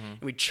out. And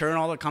we churn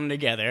all of them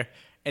together,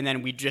 and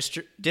then we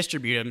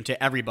distribute them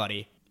to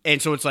everybody. And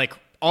so it's like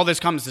all this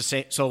comes to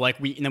say. So like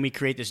and then we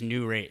create this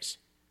new race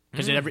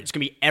because it's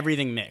gonna be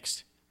everything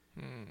mixed.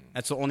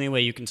 That's the only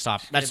way you can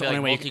stop. That's the It'd be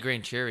only like way.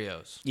 multigrain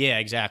Cheerios. Yeah,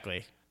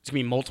 exactly. It's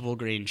gonna be multiple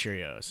grain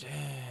Cheerios,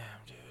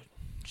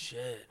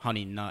 Shit.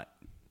 honey nut.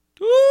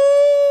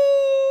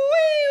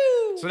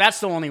 So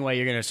that's the only way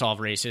you're gonna solve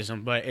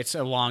racism, but it's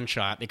a long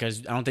shot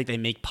because I don't think they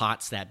make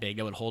pots that big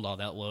that would hold all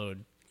that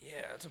load.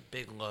 Yeah, that's a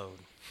big load.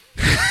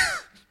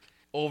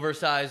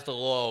 Oversized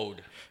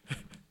load.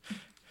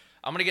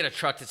 I'm gonna get a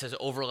truck that says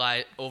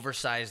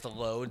oversized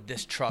load.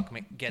 This truck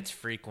gets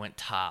frequent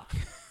top.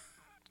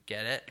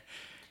 Get it?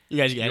 You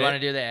guys get it? You want to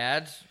do the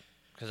ads?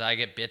 Because I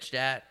get bitched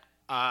at.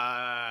 Go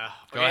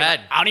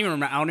ahead. I don't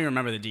even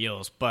remember the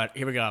deals, but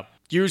here we go.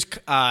 Use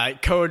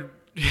code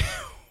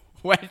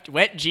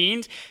wet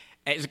jeans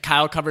at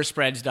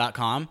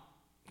KyleCoversSpreads.com.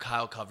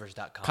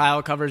 KyleCovers.com.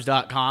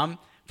 KyleCovers.com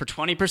for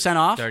 20%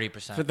 off.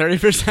 30%. For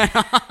 30%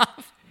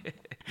 off.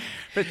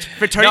 for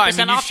 30% No, I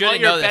mean, you off.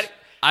 shouldn't know this.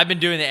 I've been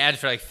doing the ads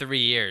for like 3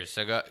 years.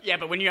 So go. Yeah,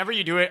 but whenever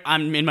you do it,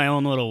 I'm in my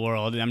own little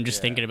world, and I'm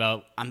just thinking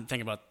about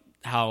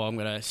how I'm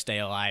gonna stay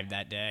alive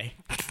that day.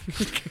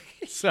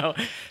 So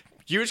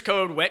use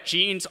code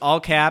WetJeans, all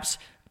caps,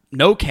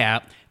 no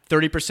cap,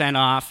 30%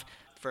 off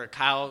for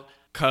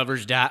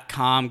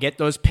KyleCovers.com. Get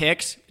those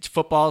picks. It's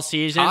football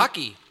season.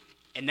 Hockey.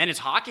 And then it's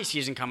hockey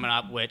season coming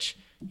up, which,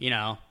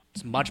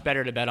 it's much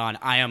better to bet on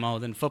IMO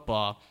than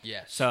football.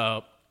 Yes.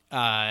 So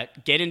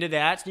get into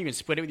that. You can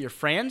split it with your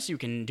friends. You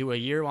can do a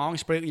year-long,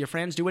 split it with your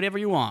friends. Do whatever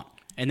you want.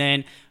 And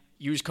then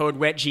use code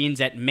WetJeans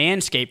at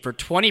Manscaped for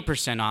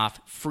 20% off,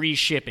 free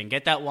shipping.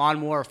 Get that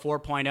lawnmower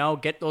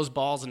 4.0. Get those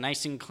balls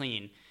nice and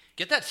clean.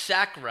 Get that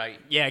sack right.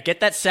 Yeah,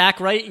 get that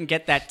sack right and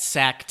get that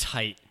sack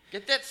tight.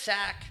 Get that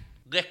sack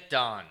licked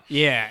on.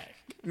 Yeah.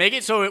 Make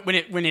it so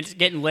when it's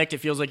getting licked, it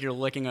feels like you're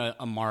licking a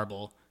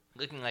marble.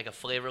 Licking like a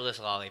flavorless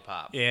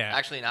lollipop. Yeah.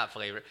 Actually, not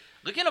flavored.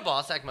 Licking a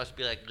ball sack must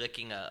be like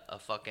licking a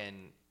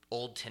fucking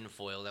old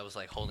tinfoil that was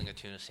like holding a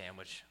tuna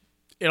sandwich.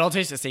 It all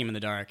tastes the same in the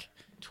dark.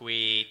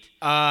 Tweet.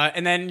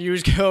 And then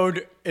use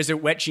code, is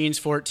it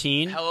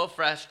WetJeans14?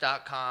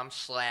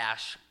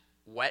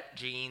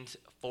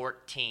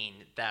 HelloFresh.com/WetJeans14.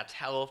 That's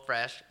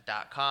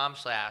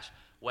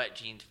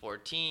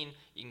HelloFresh.com/WetJeans14.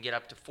 You can get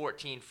up to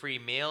 14 free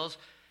meals.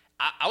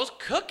 I was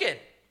cooking.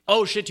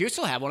 Oh, shit, do you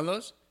still have one of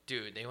those?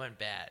 Dude, they went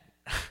bad.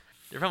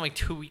 They're from like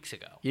 2 weeks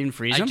ago. You didn't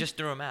freeze them? I just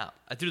threw them out.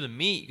 I threw the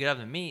meat. You could have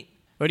the meat.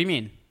 What do you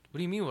mean? What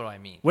do you mean, what do I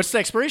mean? What's the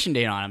expiration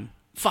date on them?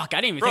 Fuck, I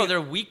didn't even Bro, think.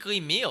 they're weekly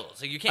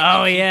meals. Like, you can't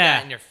Oh, keep yeah.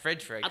 that in your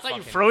fridge for like I thought you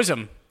fucking- froze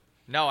them.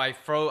 No, I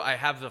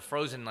have the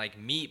frozen like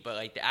meat, but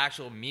like the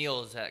actual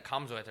meals that it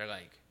comes with are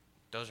like,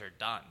 those are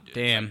done, dude.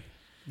 Damn. It's like,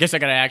 Guess I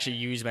gotta actually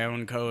use my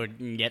own code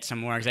and get some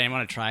more because I didn't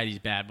want to try these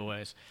bad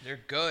boys. they're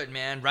good,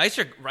 man.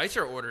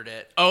 Ricer ordered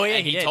it. Oh, yeah,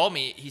 and he did. told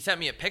me, he sent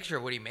me a picture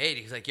of what he made.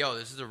 He's like, yo,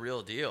 this is a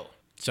real deal.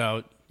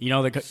 So you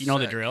know the Sick.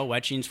 drill.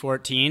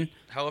 WetJeans14,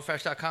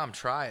 HelloFresh.com,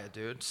 try it,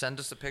 dude. Send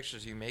us the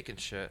pictures of you making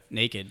shit.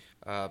 naked.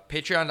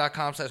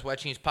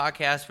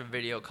 Patreon.com/WetJeansPodcast for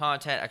video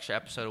content, extra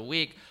episode a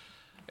week.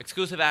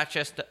 Exclusive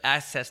access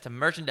to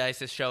merchandise.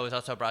 This show is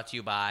also brought to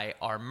you by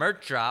our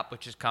merch drop,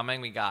 which is coming.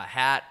 We got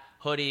hat,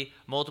 hoodie,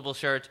 multiple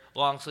shirts,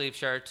 long sleeve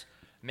shirts,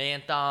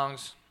 man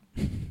thongs.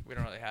 We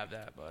don't really have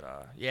that, but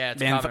yeah,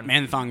 it's coming.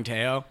 Man Thong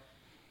Teo.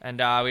 And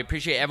we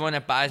appreciate everyone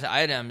that buys the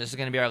item. This is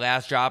going to be our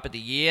last drop of the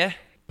year.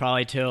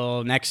 Probably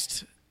till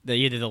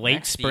either the late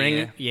Next spring.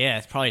 year. Yeah,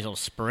 it's probably till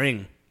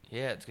spring.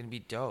 Yeah, it's going to be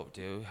dope,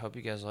 dude. Hope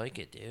you guys like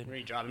it, dude.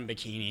 We're dropping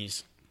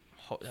bikinis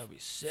That would be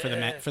sick.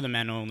 for the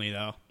men only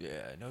though.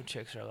 Yeah, no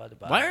chicks are allowed to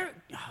buy Why it.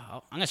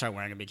 I'm gonna start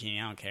wearing a bikini.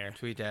 I don't care.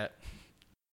 Tweet that.